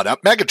to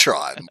one-up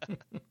Megatron.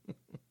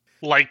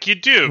 Like you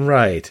do.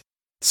 Right.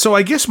 So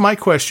I guess my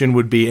question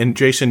would be, and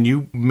Jason,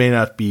 you may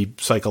not be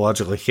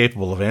psychologically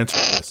capable of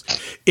answering this.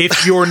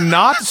 If you're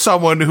not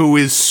someone who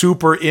is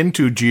super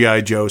into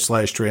G.I. Joe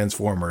 /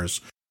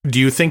 Transformers, do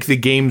you think the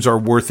games are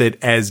worth it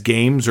as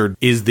games, or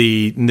is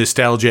the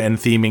nostalgia and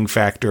theming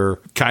factor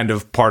kind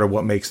of part of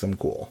what makes them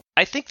cool?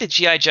 I think the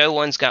G.I. Joe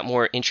ones got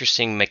more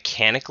interesting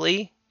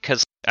mechanically,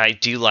 because I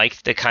do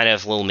like the kind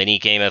of little mini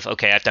game of,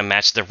 okay, I have to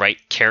match the right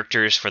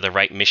characters for the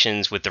right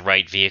missions with the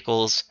right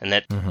vehicles, and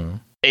that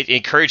it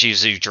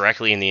encourages you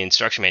directly in the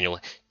instruction manual.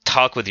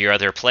 Talk with your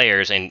other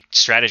players and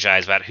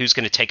strategize about who's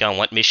going to take on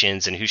what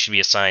missions and who should be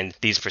assigned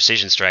these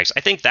precision strikes.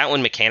 I think that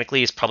one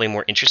mechanically is probably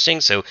more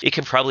interesting, so it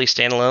can probably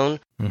stand alone.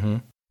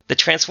 The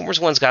Transformers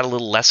one's got a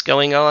little less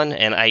going on,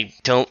 and I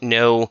don't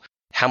know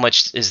how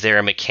much is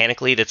there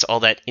mechanically that's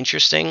all that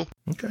interesting.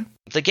 Okay.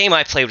 The game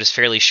I played was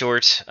fairly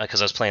short,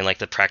 because I was playing like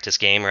the practice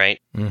game, right?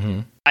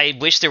 I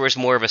wish there was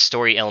more of a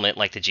story element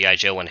like the G.I.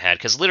 Joe one had,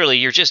 because literally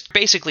you're just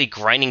basically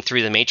grinding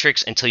through the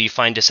Matrix until you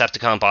find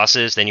Decepticon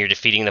bosses, then you're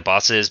defeating the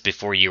bosses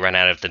before you run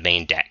out of the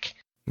main deck.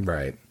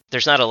 Right.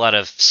 There's not a lot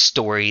of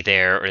story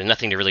there, or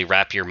nothing to really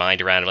wrap your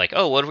mind around, like,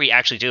 oh, what are we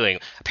actually doing?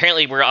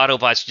 Apparently we're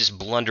Autobots just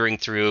blundering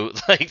through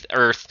like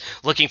Earth,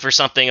 looking for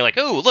something, like,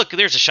 oh, look,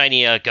 there's a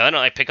shiny gun,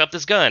 I pick up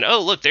this gun.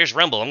 Oh, look, there's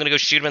Rumble, I'm gonna go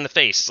shoot him in the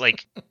face.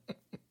 Like,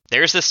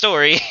 there's the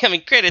story. I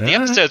mean, granted, the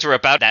episodes were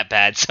about that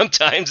bad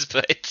sometimes,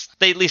 but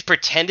they at least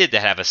pretended to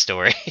have a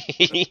story.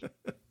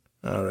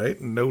 All right,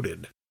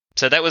 noted.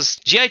 So that was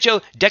G.I.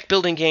 Joe deck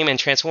building game and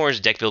Transformers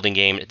deck building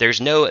game. There's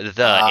no the in it.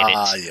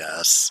 Ah,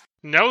 yes.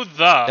 No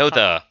the. No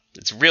the.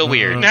 It's real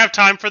weird. Didn't have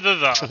time for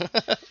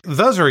the.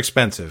 Those are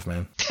expensive,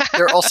 man.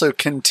 They're also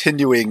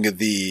continuing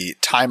the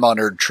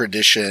time-honored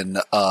tradition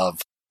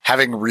of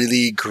having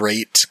really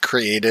great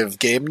creative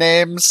game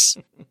names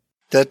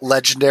that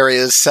Legendary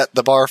has set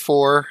the bar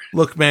for.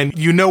 Look, man,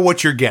 you know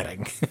what you're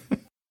getting.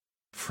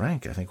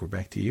 Frank, I think we're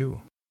back to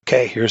you.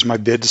 Okay, here's my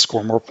bid to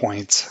score more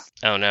points.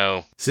 Oh,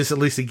 no. Is this at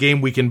least a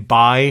game we can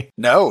buy?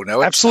 No,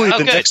 it's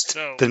Absolutely.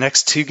 not. The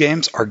next two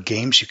games are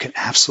games you can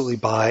absolutely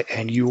buy,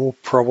 and you will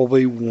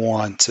probably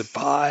want to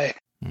buy.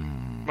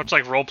 Much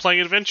like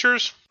role-playing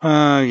adventures?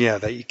 Yeah,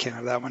 that you can't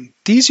have that one.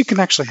 These you can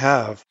actually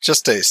have.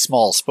 Just a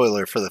small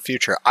spoiler for the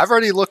future. I've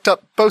already looked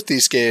up both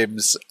these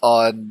games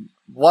on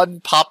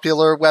one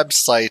popular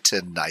website,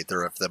 and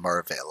neither of them are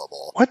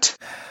available. What?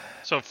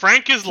 So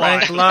Frank is lying.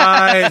 Frank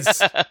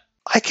lies.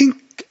 I can...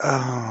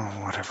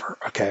 Oh, whatever.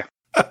 Okay.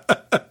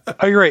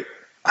 Oh, you're right.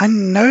 I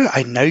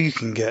know you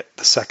can get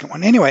the second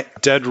one. Anyway,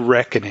 Dead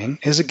Reckoning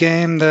is a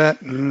game that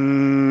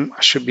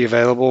should be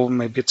available.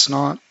 Maybe it's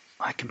not.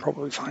 I can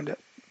probably find it.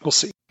 We'll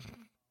see.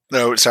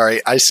 No,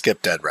 sorry, I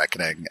skipped Dead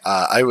Reckoning.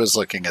 I was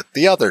looking at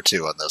the other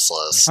two on this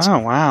list. Oh,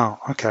 wow.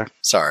 Okay.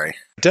 Sorry.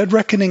 Dead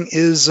Reckoning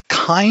is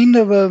kind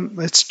of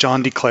it's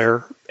John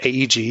DeClaire,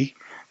 AEG.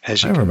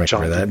 As you I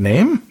remember that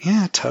name.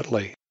 Yeah,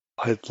 totally.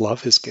 I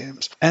love his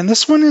games. And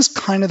this one is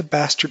kind of the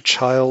bastard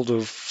child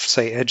of,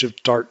 say, Edge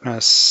of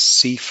Darkness,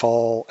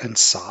 Seafall, and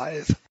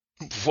Scythe.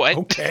 What?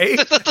 Okay.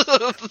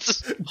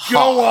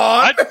 Go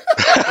on.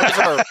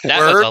 That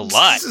was a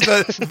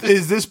lot.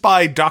 Is this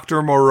by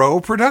Dr.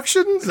 Moreau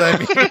Productions? I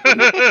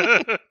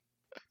mean,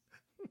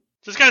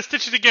 Just gotta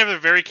stitch it together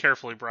very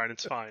carefully, Brian.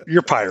 It's fine.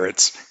 You're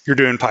pirates. You're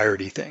doing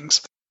piratey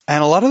things.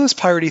 And a lot of those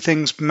piratey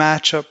things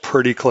match up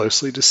pretty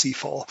closely to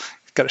Seafall.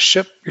 You've got a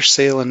ship, you're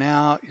sailing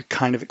out, you're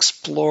kind of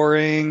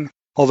exploring,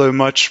 although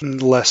much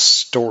less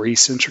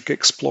story-centric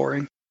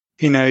exploring.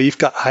 You've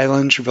got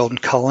islands, you're building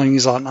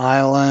colonies on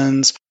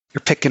islands,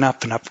 you're picking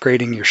up and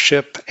upgrading your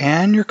ship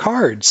and your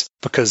cards,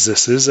 because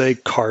this is a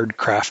card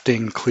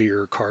crafting,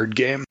 clear card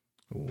game.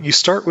 You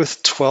start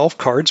with 12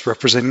 cards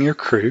representing your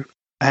crew,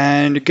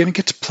 and you're going to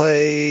get to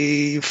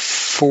play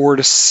 4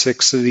 to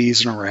 6 of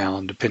these in a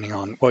round, depending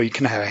on, you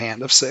can have a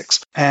hand of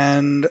 6.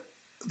 And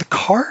the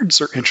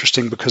cards are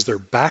interesting because they're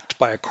backed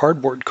by a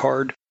cardboard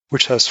card,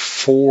 which has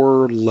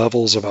 4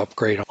 levels of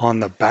upgrade on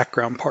the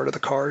background part of the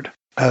card,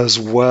 as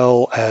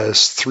well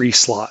as 3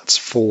 slots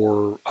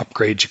for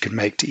upgrades you can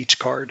make to each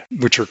card,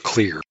 which are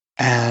clear.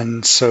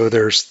 And so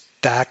there's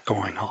that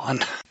going on.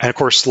 And of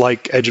course,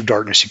 like Edge of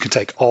Darkness, you can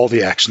take all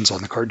the actions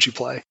on the cards you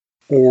play,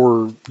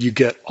 or you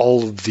get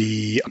all of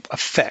the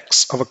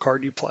effects of a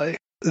card you play.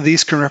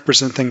 These can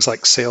represent things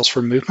like sails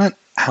for movement,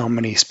 how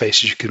many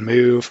spaces you can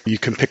move. You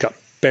can pick up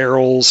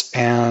barrels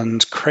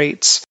and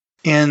crates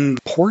in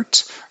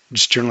port,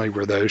 just generally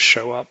where those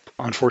show up.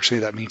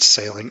 Unfortunately, that means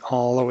sailing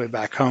all the way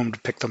back home to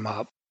pick them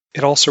up.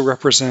 It also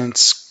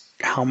represents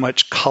how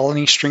much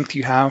colony strength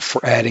you have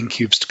for adding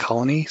cubes to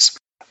colonies,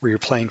 where you're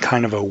playing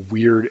kind of a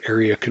weird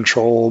area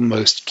control.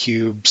 Most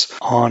cubes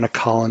on a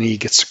colony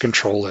gets to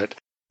control it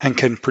and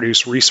can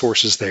produce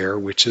resources there,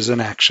 which is an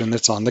action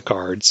that's on the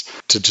cards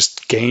to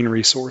just gain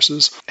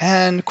resources.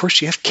 And of course,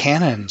 you have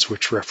cannons,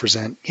 which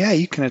represent,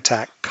 you can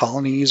attack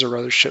colonies or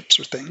other ships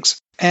or things.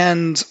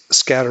 And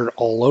scattered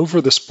all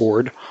over this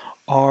board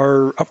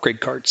are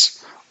upgrade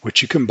cards,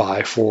 which you can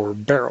buy for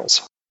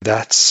barrels.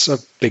 That's a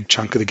big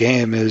chunk of the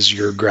game, is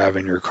you're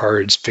grabbing your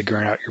cards,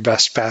 figuring out your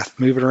best path,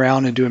 moving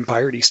around and doing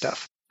piratey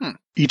stuff.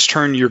 Each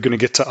turn, you're going to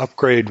get to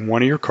upgrade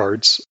one of your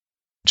cards,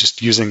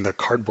 just using the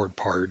cardboard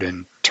part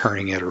and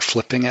turning it or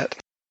flipping it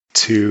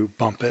to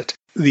bump it.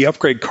 The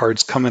upgrade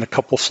cards come in a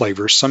couple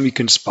flavors. Some you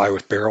can just buy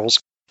with barrels.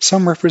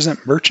 Some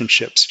represent merchant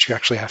ships that you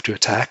actually have to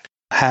attack.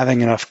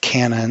 Having enough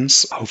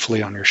cannons,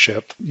 hopefully on your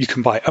ship. You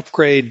can buy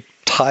upgrade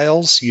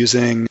tiles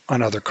using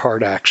another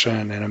card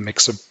action and a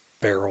mix of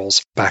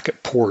barrels back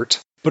at port.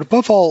 But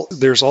above all,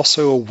 there's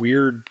also a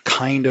weird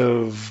kind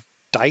of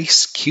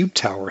dice cube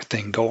tower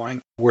thing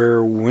going,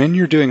 where when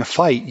you're doing a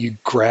fight, you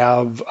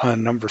grab a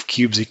number of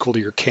cubes equal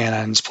to your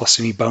cannons plus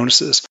any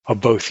bonuses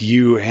of both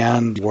you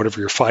and whatever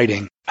you're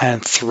fighting,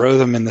 and throw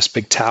them in this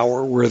big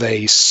tower where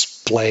they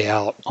splay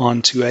out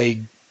onto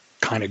a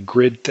kind of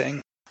grid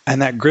thing.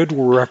 And that grid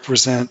will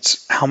represent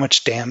how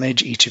much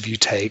damage each of you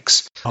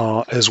takes,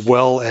 as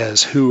well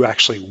as who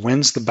actually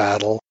wins the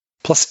battle,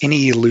 plus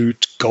any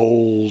loot,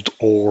 gold,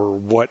 or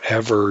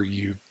whatever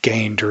you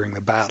gain during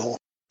the battle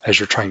as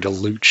you're trying to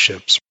loot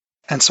ships.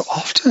 And so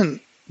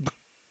often,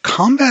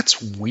 combat's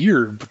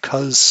weird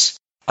because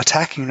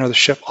attacking another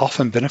ship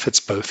often benefits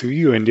both of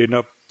you, and you end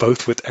up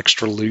both with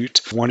extra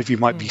loot. One of you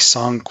might be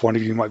sunk, one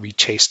of you might be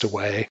chased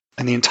away.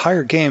 And the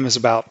entire game is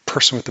about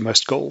person with the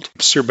most gold.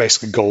 So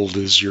basically gold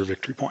is your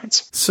victory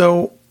points.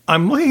 So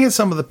I'm looking at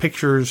some of the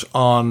pictures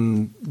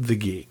on The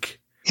Geek.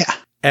 Yeah.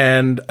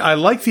 And I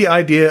like the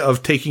idea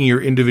of taking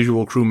your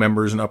individual crew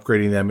members and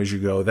upgrading them as you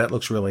go. That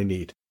looks really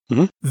neat.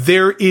 Mm-hmm.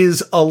 There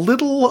is a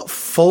little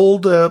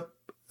fold-up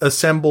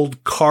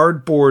assembled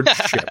cardboard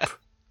ship.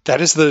 That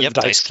is the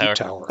Dice Cube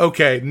Tower. Tower.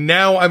 Okay,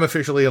 now I'm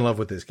officially in love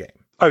with this game.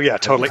 Oh, yeah,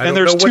 totally. I And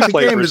don't there's know what two the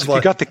game flavors. is If like.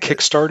 you got the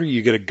Kickstarter,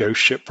 you get a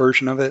ghost ship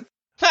version of it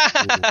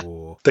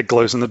Ooh. that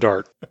glows in the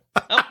dark.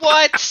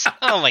 What?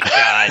 Oh my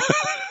god.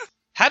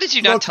 How did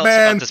you not Look, tell us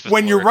man, about this before?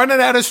 when you're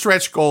running out of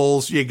stretch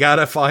goals, you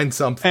gotta find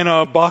something. And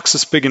a box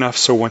is big enough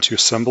so once you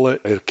assemble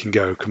it, it can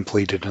go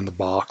completed in the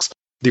box.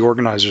 The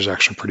organizer is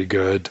actually pretty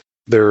good.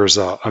 There's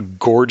a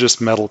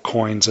gorgeous metal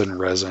coins and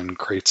resin,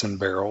 crates and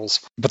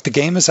barrels. But the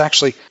game is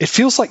actually, it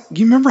feels like,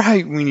 you remember how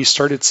when you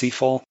started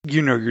Seafall,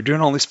 you're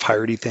doing all these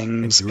piratey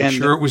things. You were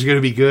sure it was going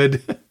to be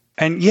good?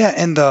 And yeah,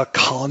 and the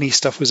colony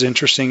stuff was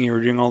interesting. You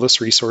were doing all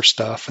this resource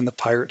stuff and the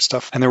pirate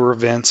stuff, and there were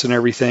events and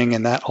everything,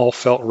 and that all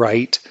felt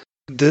right.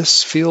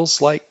 This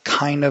feels like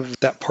kind of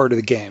that part of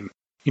the game.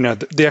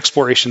 The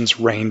explorations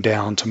rain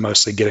down to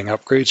mostly getting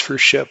upgrades for a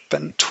ship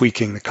and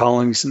tweaking the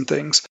colonies and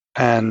things.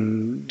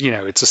 And,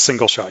 it's a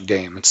single shot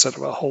game instead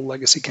of a whole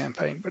legacy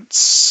campaign, but it's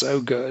so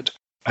good.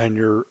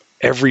 And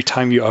every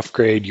time you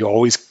upgrade, you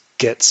always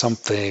get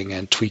something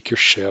and tweak your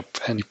ship,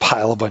 and you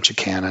pile a bunch of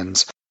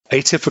cannons.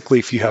 Atypically,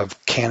 if you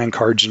have cannon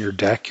cards in your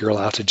deck, you're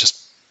allowed to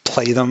just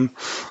play them.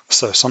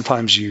 So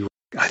sometimes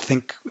I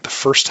think the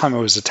first time I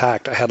was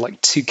attacked, I had like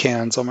 2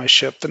 cannons on my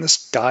ship, and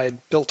this guy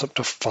had built up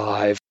to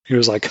 5. He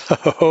was like,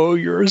 "Oh,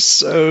 you're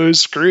so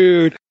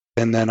screwed."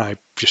 And then I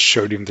just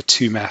showed him the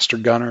 2 master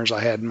gunners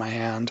I had in my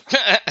hand.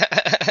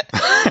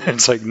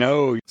 It's like,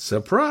 no.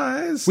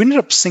 Surprise! We ended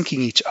up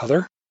sinking each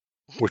other,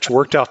 which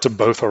worked out to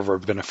both of our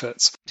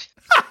benefits.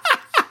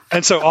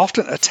 And so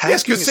often attacking...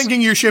 Yes, because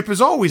sinking your ship is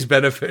always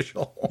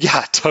beneficial.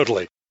 Yeah,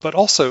 totally. But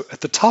also,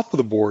 at the top of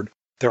the board,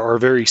 there are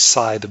very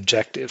side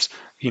objectives.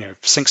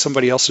 Sink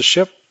somebody else's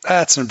ship,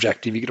 that's an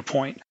objective, you get a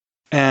point.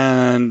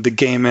 And the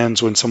game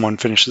ends when someone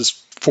finishes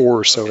 4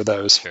 or so of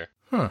those. Sure.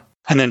 Huh.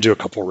 And then do a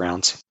couple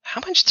rounds.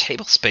 How much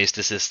table space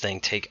does this thing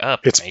take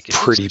up? It's Mike?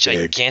 pretty It's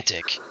big.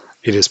 gigantic.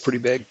 It is pretty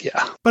big,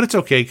 yeah. But it's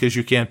okay because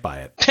you can't buy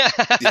it.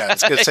 Yeah, I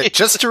was going to say,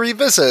 just to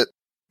revisit,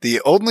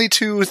 the only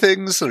 2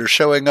 things that are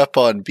showing up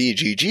on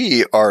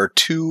BGG are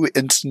 2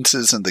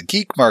 instances in the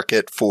geek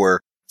market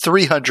for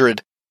 $300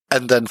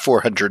 and then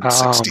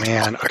 $460. Oh,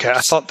 man. Okay,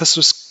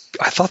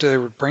 I thought they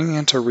were bringing it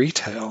into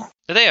retail.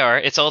 They are.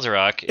 It's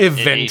Alderock.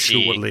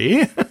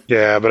 Eventually.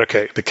 Yeah, but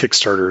okay, the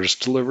Kickstarter is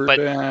delivered.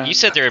 But you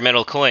said there are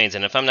metal coins,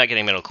 and if I'm not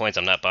getting metal coins,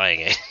 I'm not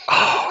buying it.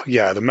 Oh,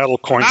 yeah, the metal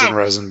coins Wow. and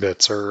resin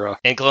bits are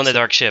And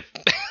glow-in-the-dark ship.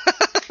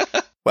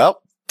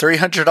 Well,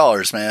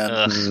 $300, man.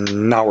 Ugh.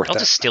 not worth I'll that.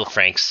 just steal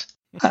Frank's.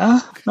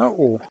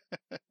 No.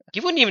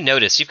 You wouldn't even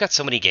notice. You've got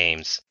so many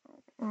games.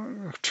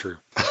 True.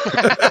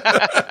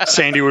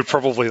 Sandy would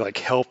probably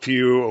help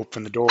you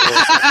open the door.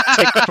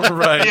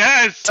 Right.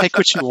 Yes! Take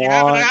what you You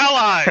have an want.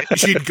 ally!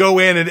 She'd go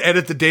in and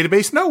edit the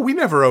database. No, we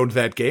never owned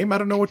that game. I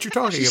don't know what you're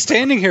talking She's about.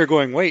 standing here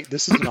going, wait,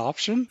 this is an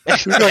option? Who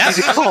do I need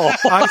to call?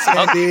 Hi,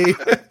 Sandy.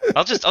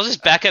 I'll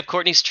just back up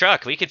Courtney's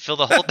truck. We could fill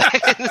the whole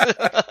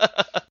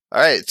back.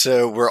 All right,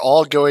 so we're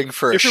all going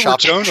for a If it were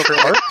shopping Joan of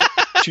trip. Arc,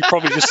 she'd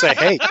probably just say,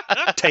 hey,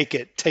 take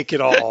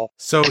it all.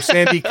 So,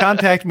 Sandy,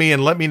 contact me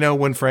and let me know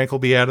when Frank will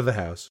be out of the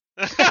house.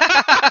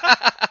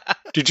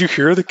 Did you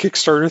hear the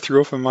Kickstarter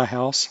threw up in my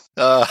house?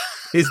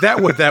 Is that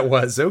what that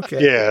was?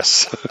 Okay.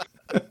 Yes.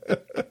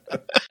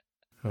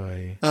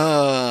 Oy.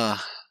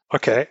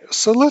 Okay,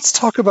 so let's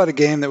talk about a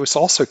game that was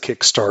also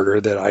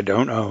Kickstarter that I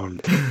don't own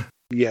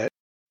yet.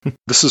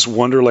 This is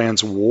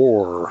Wonderland's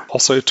War,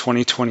 also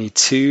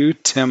 2022,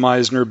 Tim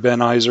Eisner,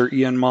 Ben Iser,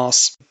 Ian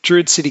Moss,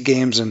 Druid City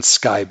Games, and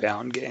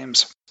Skybound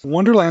Games.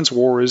 Wonderland's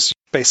War is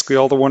basically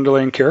all the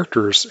Wonderland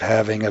characters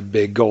having a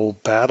big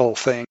old battle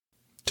thing.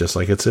 Just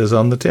like it says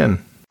on the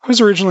tin. I was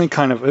originally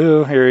kind of,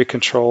 area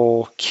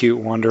control, cute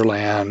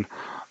Wonderland.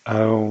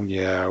 Oh,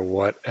 yeah,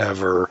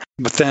 whatever.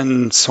 But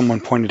then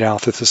someone pointed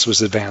out that this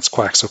was Advanced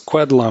Quacks of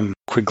Quedlin,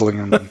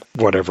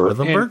 whatever.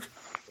 Quedlinburg?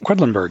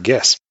 Quedlinburg,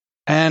 yes.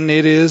 And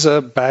it is a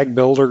bag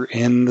builder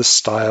in the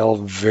style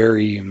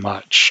very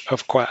much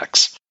of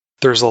Quacks.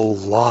 There's a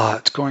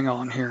lot going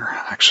on here,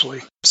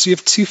 actually. So you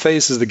have 2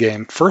 phases of the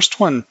game. First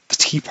one, the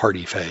Tea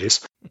Party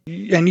phase.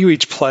 And you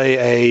each play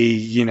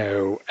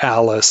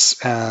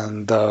Alice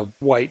and the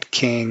White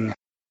King,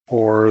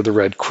 or the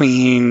Red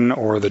Queen,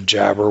 or the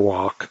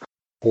Jabberwock,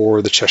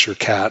 or the Cheshire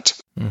Cat.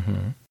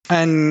 Mm-hmm.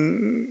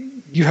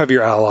 And you have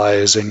your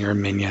allies and your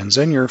minions,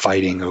 and you're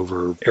fighting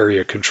over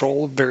area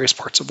control of various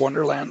parts of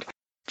Wonderland.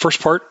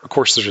 First part, of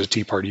course, there's a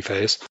Tea Party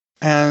phase.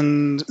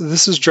 And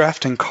this is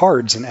drafting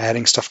cards and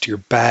adding stuff to your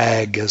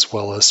bag as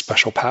well as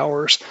special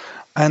powers.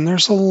 And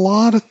there's a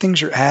lot of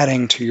things you're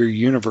adding to your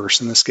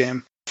universe in this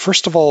game.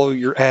 First of all,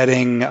 you're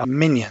adding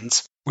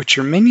minions, which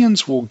your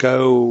minions will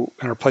go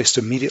and are placed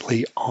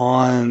immediately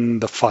on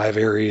the 5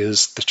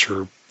 areas that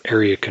you're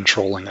area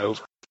controlling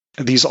over.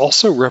 These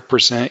also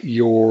represent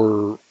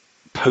your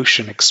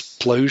potion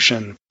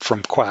explosion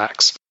from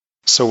Quacks.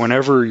 So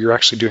whenever you're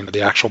actually doing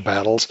the actual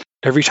battles,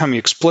 every time you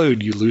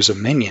explode, you lose a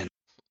minion.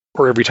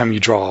 Or every time you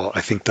draw,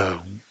 I think,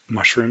 the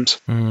mushrooms,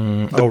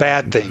 the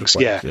bad things,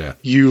 yeah,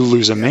 you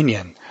lose a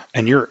minion.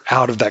 And you're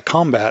out of that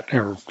combat,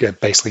 or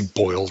basically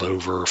boiled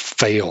over,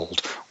 failed,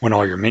 when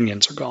all your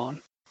minions are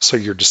gone. So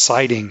you're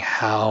deciding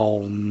how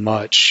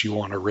much you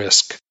want to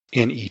risk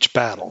in each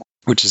battle,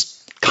 which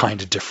is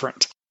kind of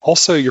different.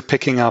 Also, you're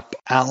picking up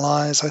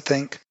allies, I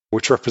think,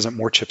 which represent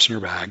more chips in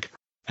your bag.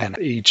 And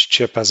each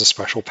chip has a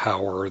special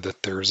power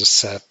that there's a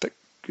set, that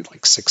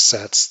 6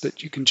 sets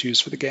that you can choose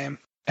for the game.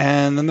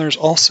 And then there's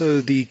also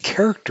the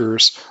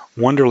characters,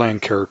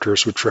 Wonderland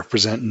characters, which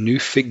represent new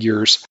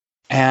figures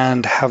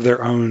and have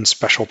their own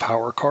special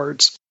power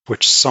cards,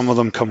 which some of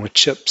them come with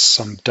chips,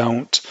 some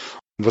don't.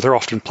 But they're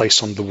often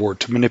placed on the board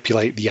to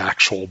manipulate the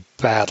actual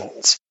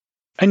battles.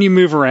 And you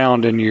move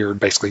around and you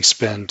basically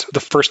spend the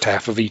first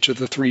half of each of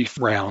the 3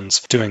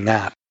 rounds doing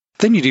that.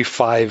 Then you do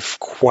 5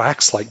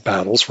 Quacks-like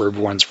battles where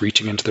everyone's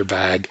reaching into their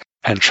bag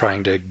and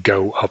trying to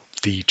go up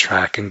the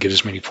track and get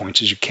as many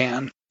points as you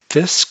can.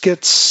 This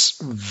gets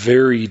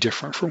very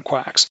different from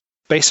Quacks.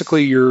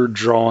 Basically, you're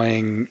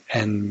drawing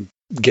and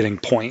getting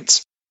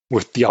points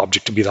with the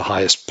object to be the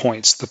highest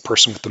points. The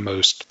person with the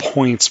most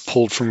points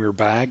pulled from your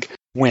bag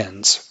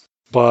wins.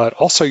 But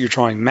also you're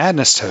drawing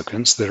madness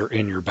tokens that are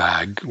in your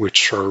bag,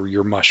 which are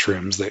your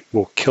mushrooms that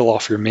will kill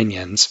off your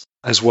minions,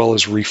 as well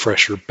as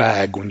refresh your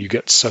bag when you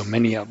get so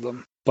many of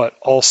them. But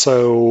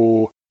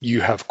also you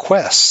have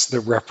quests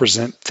that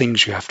represent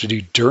things you have to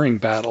do during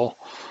battle.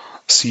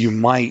 So you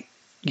might,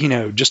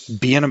 just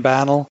be in a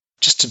battle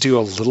just to do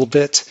a little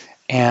bit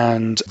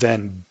and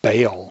then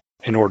bail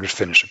in order to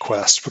finish a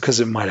quest, because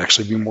it might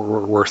actually be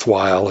more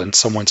worthwhile and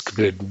someone's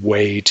committed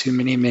way too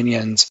many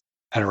minions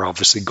and are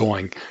obviously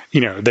going,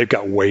 they've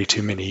got way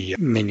too many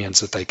minions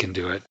that they can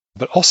do it.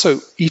 But also,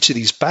 each of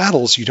these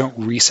battles, you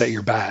don't reset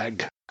your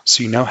bag.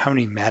 So you know how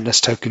many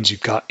madness tokens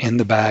you've got in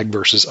the bag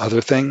versus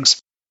other things.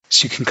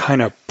 So you can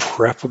kind of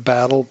prep a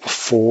battle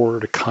before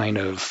to kind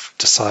of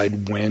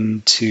decide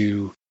when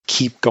to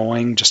keep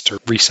going, just to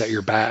reset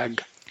your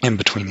bag in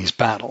between these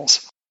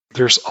battles.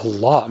 There's a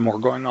lot more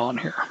going on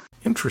here.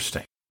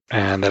 Interesting.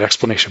 And that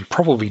explanation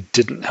probably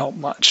didn't help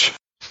much.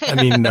 I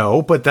mean,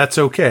 no, but that's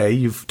okay.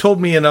 You've told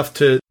me enough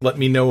to let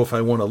me know if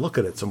I want to look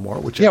at it some more,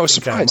 which I I was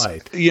think I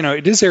surprised. might. You know,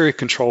 it is area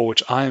control,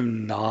 which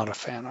I'm not a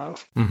fan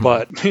of.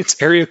 But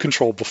it's area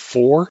control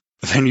before,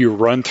 then you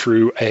run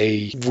through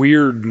a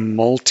weird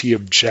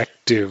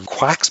multi-objective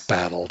quacks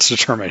battle to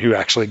determine who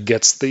actually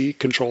gets the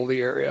control of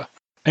the area.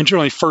 And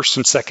generally, first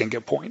and second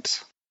get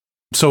points.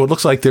 So it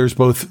looks like there's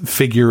both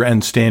figure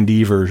and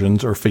standee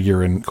versions, or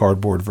figure and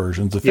cardboard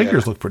versions. The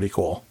figures look pretty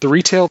cool. The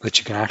retail that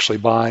you can actually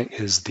buy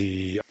is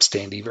the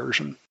standee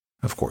version.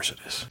 Of course it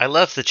is. I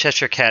love the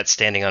Cheshire Cat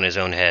standing on his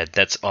own head.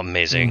 That's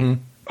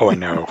amazing. Oh, I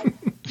know.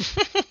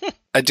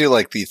 I do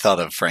like the thought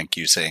of Frank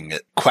using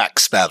it,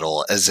 Quacks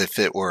Battle, as if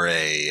it were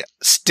a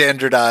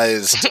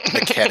standardized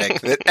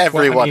mechanic that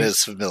everyone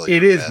is familiar with.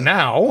 It is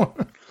now.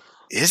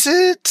 Is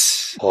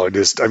it? Well, it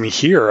is. I mean,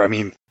 here,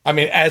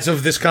 as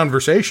of this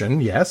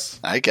conversation, yes.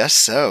 I guess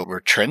so. We're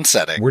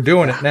trend-setting. We're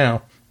doing it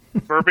now.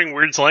 Burping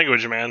Weird's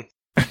language, man.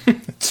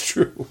 It's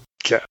true.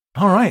 Yeah.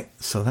 All right.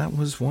 So that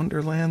was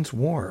Wonderland's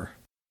War.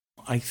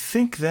 I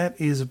think that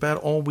is about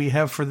all we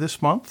have for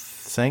this month.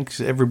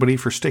 Thanks, everybody,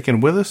 for sticking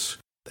with us.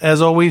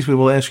 As always, we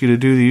will ask you to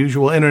do the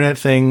usual internet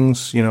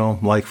things,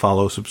 like,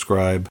 follow,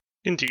 subscribe.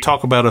 Indeed.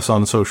 Talk about us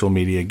on social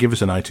media. Give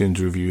us an iTunes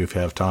review if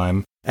you have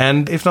time.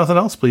 And if nothing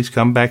else, please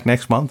come back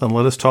next month and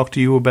let us talk to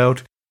you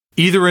about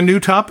either a new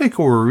topic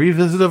or a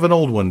revisit of an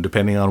old one,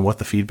 depending on what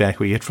the feedback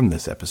we get from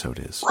this episode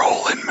is.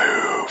 Roll and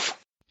move.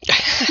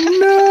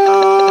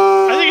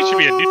 No! I think it should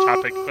be a new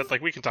topic, but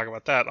we can talk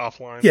about that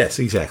offline. Yes,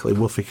 exactly.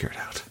 We'll figure it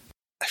out.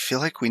 I feel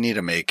like we need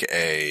to make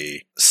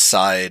a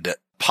side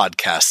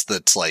podcast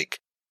that's like,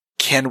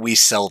 can we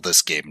sell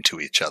this game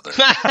to each other?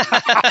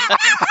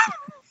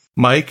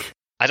 Mike?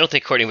 I don't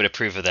think Courtney would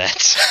approve of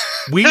that.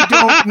 We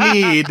don't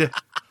need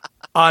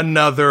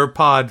another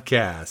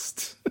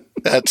podcast.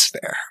 That's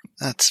fair.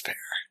 That's fair.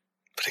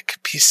 But it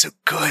could be so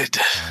good.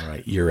 All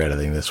right, you're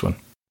editing this one.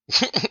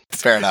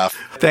 Fair enough.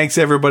 Thanks,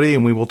 everybody,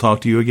 and we will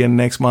talk to you again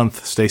next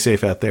month. Stay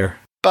safe out there.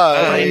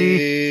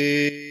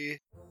 Bye.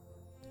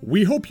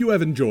 We hope you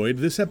have enjoyed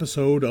this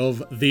episode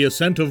of The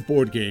Ascent of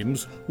Board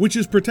Games, which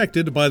is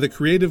protected by the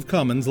Creative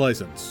Commons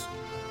license.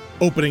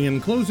 Opening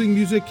and closing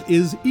music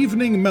is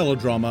Evening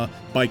Melodrama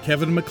by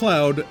Kevin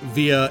MacLeod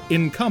via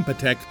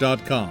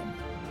Incompetech.com.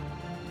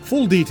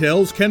 Full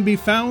details can be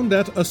found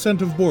at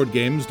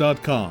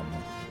ascentofboardgames.com.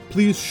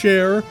 Please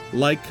share,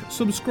 like,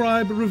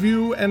 subscribe,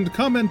 review, and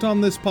comment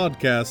on this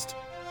podcast.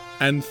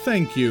 And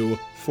thank you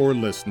for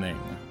listening.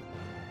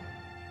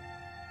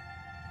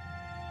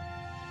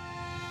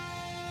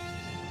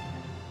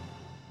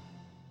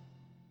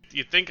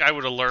 You'd think I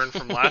would have learned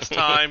from last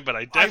time, but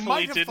I definitely I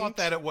might have didn't. thought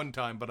that at one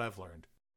time, but I've learned.